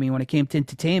know. I mean, when it came to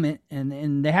entertainment,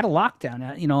 and they had a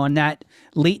lockdown, you know, on that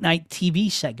late night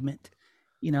TV segment,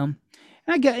 you know. And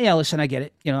I get, yeah, listen, I get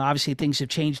it. You know, obviously things have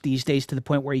changed these days to the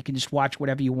point where you can just watch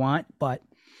whatever you want. But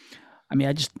I mean,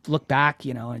 I just look back,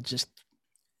 you know, it's just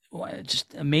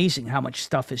amazing how much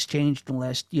stuff has changed in the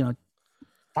last, you know,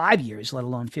 5 years, let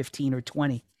alone 15 or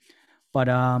 20. But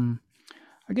I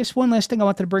guess one last thing I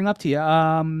wanted to bring up to you.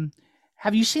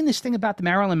 Have you seen this thing about the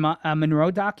Marilyn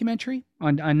Monroe documentary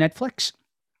on Netflix?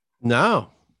 No.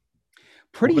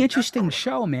 Pretty interesting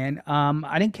show, man.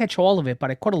 I didn't catch all of it,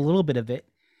 but I caught a little bit of it.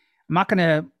 I'm not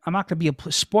gonna be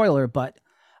a spoiler, but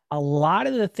a lot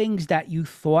of the things that you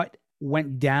thought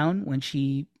went down when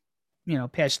she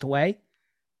passed away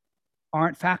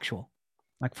aren't factual.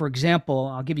 Like, for example,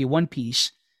 I'll give you one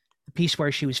piece, the piece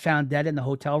where she was found dead in the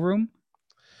hotel room.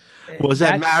 Was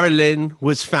that Marilyn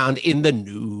was found in the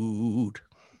nude?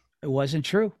 It wasn't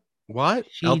true. What?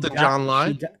 Elton John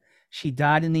lied? She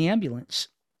died in the ambulance.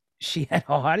 She had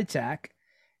a heart attack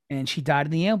and she died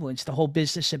in the ambulance. The whole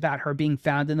business about her being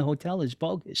found in the hotel is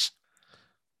bogus.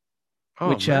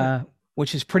 Oh,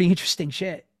 which is pretty interesting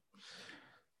shit.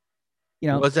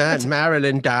 Was that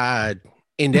Marilyn died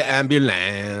in the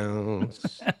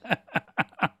ambulance?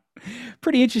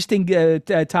 Pretty interesting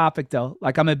topic, though.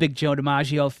 Like, I'm a big Joe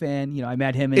DiMaggio fan. I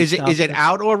met him. Is it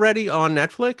out already on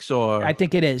Netflix? Or I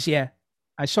think it is. Yeah,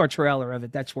 I saw a trailer of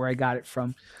it. That's where I got it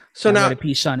from. So now, I read a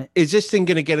piece on it. Is this thing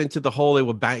going to get into the whole?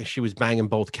 She was banging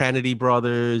both Kennedy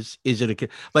brothers. Is it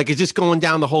is this going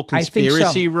down the whole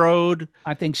conspiracy road?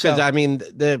 I think so. Because I mean,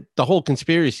 the whole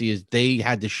conspiracy is they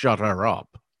had to shut her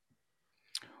up.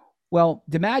 Well,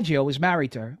 DiMaggio was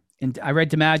married to her, and I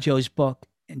read DiMaggio's book.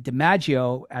 And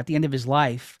DiMaggio, at the end of his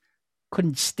life,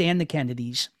 couldn't stand the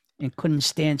Kennedys and couldn't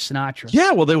stand Sinatra.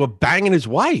 Yeah, well, they were banging his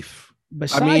wife.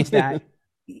 Besides that,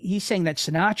 he's saying that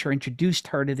Sinatra introduced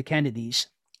her to the Kennedys.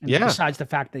 And besides the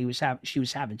fact that she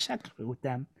was having sex with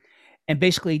them, and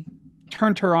basically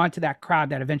turned her on to that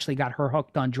crowd that eventually got her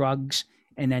hooked on drugs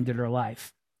and ended her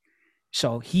life.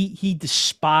 So he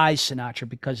despised Sinatra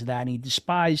because of that, and he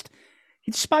despised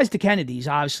the Kennedys,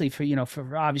 obviously for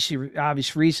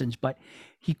obvious reasons, but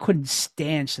he couldn't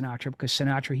stand Sinatra because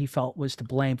Sinatra, he felt, was to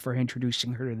blame for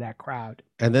introducing her to that crowd.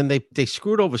 And then they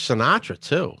screwed over Sinatra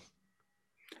too.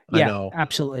 Yeah, I know.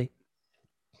 Absolutely.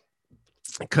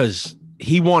 Because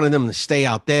he wanted them to stay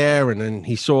out there, and then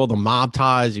he saw the mob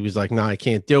ties. He was like, "No, I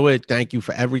can't do it. Thank you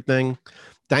for everything.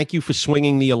 Thank you for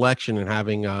swinging the election and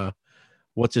having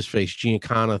what's his face,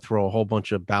 Giancana, throw a whole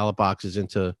bunch of ballot boxes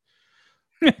into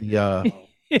the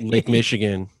Lake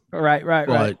Michigan." Right.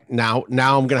 But now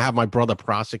I'm gonna have my brother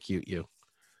prosecute you.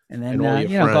 And then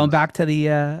going back to the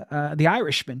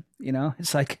Irishman,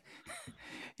 it's like,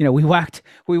 we whacked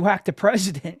the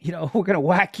president. We're gonna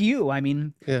whack you. I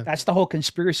mean, that's the whole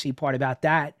conspiracy part about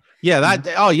that. Yeah,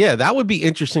 that would be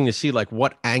interesting to see, like,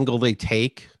 what angle they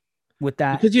take with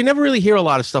that, because you never really hear a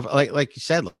lot of stuff like you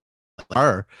said. Like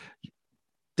her,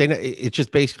 it's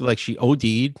just basically like she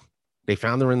OD'd. They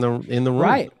found her in the room.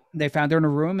 Right. They found her in a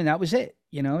room, and that was it.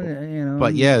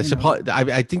 But yeah,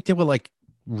 I think there were like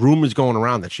rumors going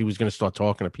around that she was going to start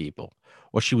talking to people,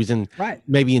 or she was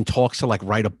maybe in talks to like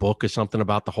write a book or something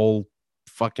about the whole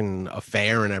fucking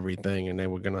affair and everything, and they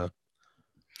were gonna.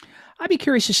 I'd be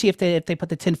curious to see if they put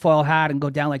the tinfoil hat and go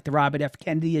down like the Robert F.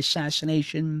 Kennedy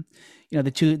assassination,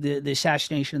 the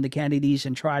assassination of the Kennedys,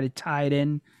 and try to tie it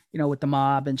in, with the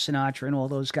mob and Sinatra and all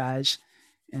those guys,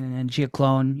 and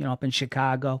Giaclone, up in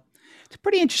Chicago. It's a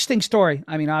pretty interesting story.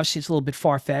 I mean, obviously it's a little bit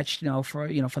far-fetched, for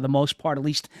the most part, at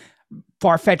least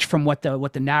far-fetched from what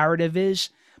the narrative is.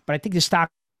 But I think this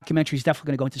documentary is definitely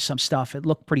going to go into some stuff. It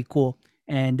looked pretty cool.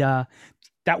 And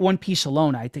that one piece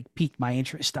alone, I think, piqued my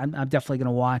interest. I'm definitely going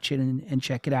to watch it and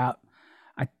check it out.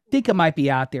 I think it might be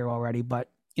out there already, but,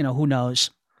 who knows?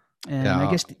 And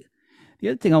I guess the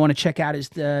other thing I want to check out is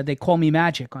They Call Me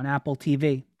Magic on Apple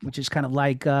TV, which is kind of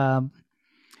like...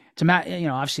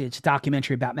 obviously it's a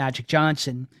documentary about Magic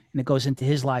Johnson, and it goes into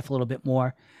his life a little bit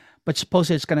more, but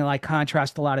supposedly it's going to like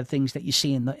contrast a lot of things that you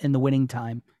see in the winning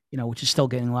time, which is still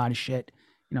getting a lot of shit,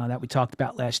 that we talked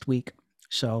about last week.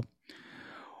 So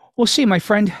we'll see, my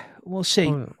friend. We'll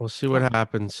see. We'll see what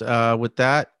happens. With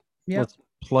that, let's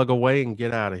plug away and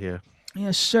get out of here.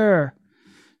 Yes, sir.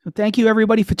 So thank you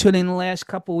everybody for tuning in the last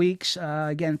couple of weeks.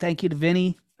 Again, thank you to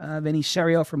Vinny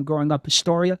Serio from Growing Up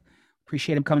Astoria.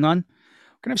 Appreciate him coming on.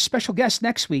 We're going to have a special guest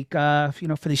next week, for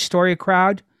the Astoria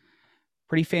crowd.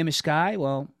 Pretty famous guy.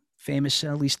 Well, famous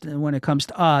at least when it comes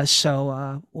to us.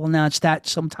 So we'll announce that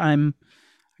sometime,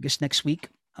 I guess, next week.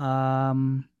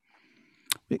 In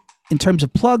terms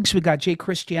of plugs, we got Jay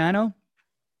Cristiano,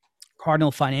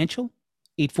 Cardinal Financial,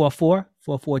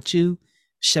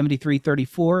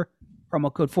 844-442-7334,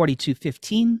 promo code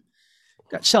 4215.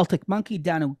 Got Celtic Monkey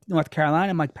down in North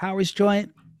Carolina, Mike Powers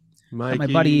joint. Got my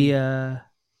buddy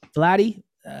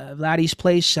Vladdy's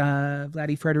place,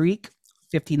 Vladdy Frederic,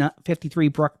 53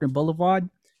 Bruckner Boulevard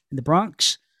in the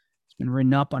Bronx. It's been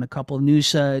written up on a couple of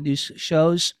news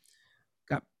shows.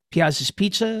 Got Piazza's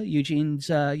Pizza, Eugene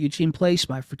Place,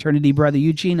 my fraternity brother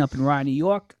Eugene up in Rye, New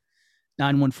York,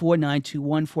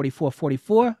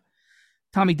 914-921-4444.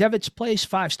 Tommy Devitt's Place,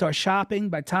 5-Star Shopping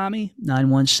by Tommy,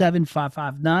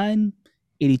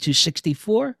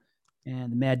 917-559-8264.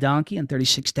 And the Mad Donkey on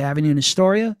 36th Avenue in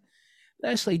Astoria.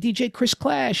 Lastly, DJ Chris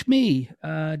Clash, me,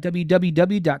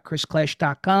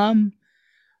 www.chrisclash.com.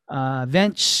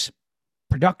 events,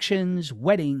 productions,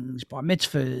 weddings, bar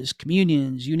mitzvahs,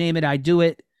 communions, you name it, I do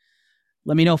it.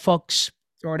 Let me know, folks.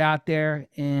 Throw it out there.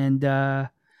 And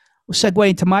we'll segue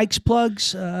into Mike's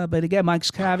plugs. But again,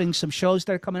 Mike's having some shows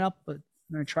that are coming up, but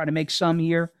I'm going to try to make some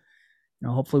here.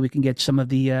 Hopefully we can get some of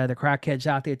the crackheads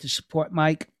out there to support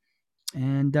Mike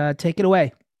and take it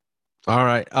away. All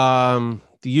right.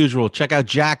 The usual. Check out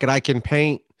Jack at I Can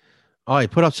Paint. Oh, he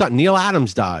put up something. Neil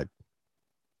Adams died.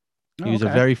 He was a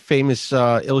very famous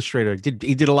illustrator.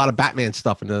 He did a lot of Batman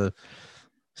stuff in the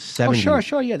 70s. Oh,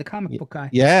 sure. Yeah, the comic book guy.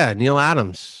 Yeah, Neil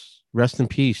Adams. Rest in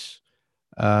peace.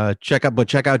 Check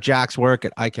out Jack's work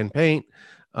at I Can Paint.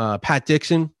 Pat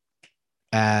Dixon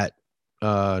at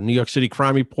New York City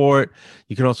Crime Report.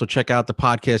 You can also check out the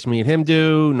podcast me and him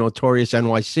do, Notorious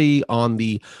NYC, on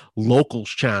the Locals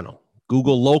channel.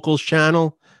 Google Locals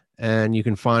channel, and you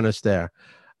can find us there.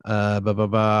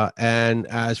 And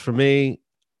as for me,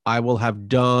 I will have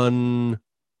done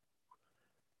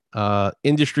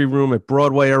Industry Room at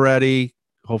Broadway already.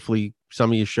 Hopefully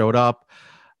some of you showed up.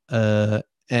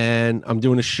 And I'm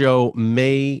doing a show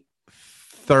May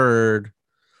 3rd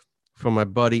for my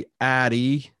buddy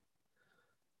Addy.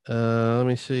 Let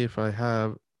me see if I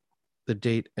have the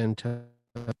date and time.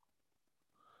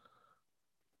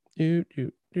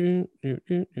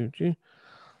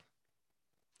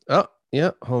 Oh,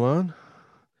 yeah, hold on.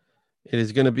 It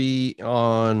is going to be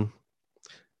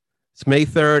it's May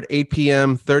 3rd, 8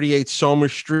 p.m., 38 Somer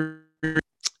Street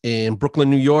in Brooklyn,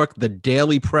 New York, the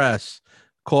Daily Press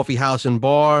Coffee House and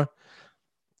Bar.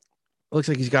 Looks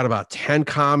like he's got about 10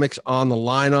 comics on the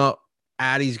lineup.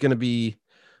 Addy's going to be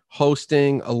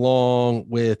hosting along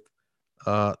with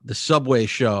the Subway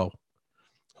Show,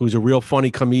 who's a real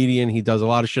funny comedian. He does a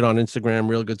lot of shit on Instagram,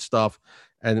 real good stuff.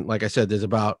 And like I said, there's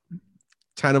about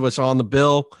 10 of us on the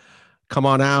bill. Come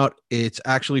on out. It's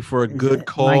actually for a good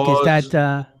cause.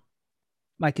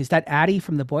 Mike, is that Addy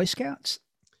from the Boy Scouts?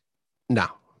 No.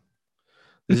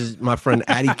 This is my friend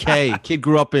Addy K. Kid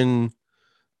grew up in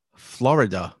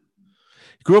Florida.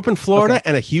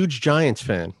 And a huge Giants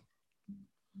fan.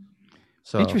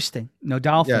 So interesting. No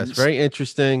Dolphins. Yeah, it's very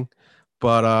interesting.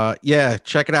 But yeah,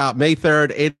 check it out. May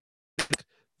 3rd,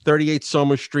 38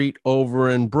 Somer Street over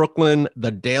in Brooklyn,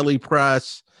 the Daily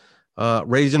Press,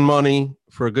 raising money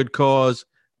for a good cause.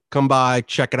 Come by,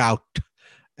 check it out.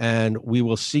 And we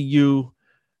will see you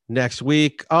next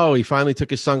week. Oh, he finally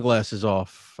took his sunglasses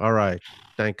off. All right.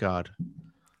 Thank God. It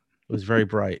was very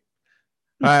bright.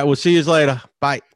 All right. We'll see you later. Bye.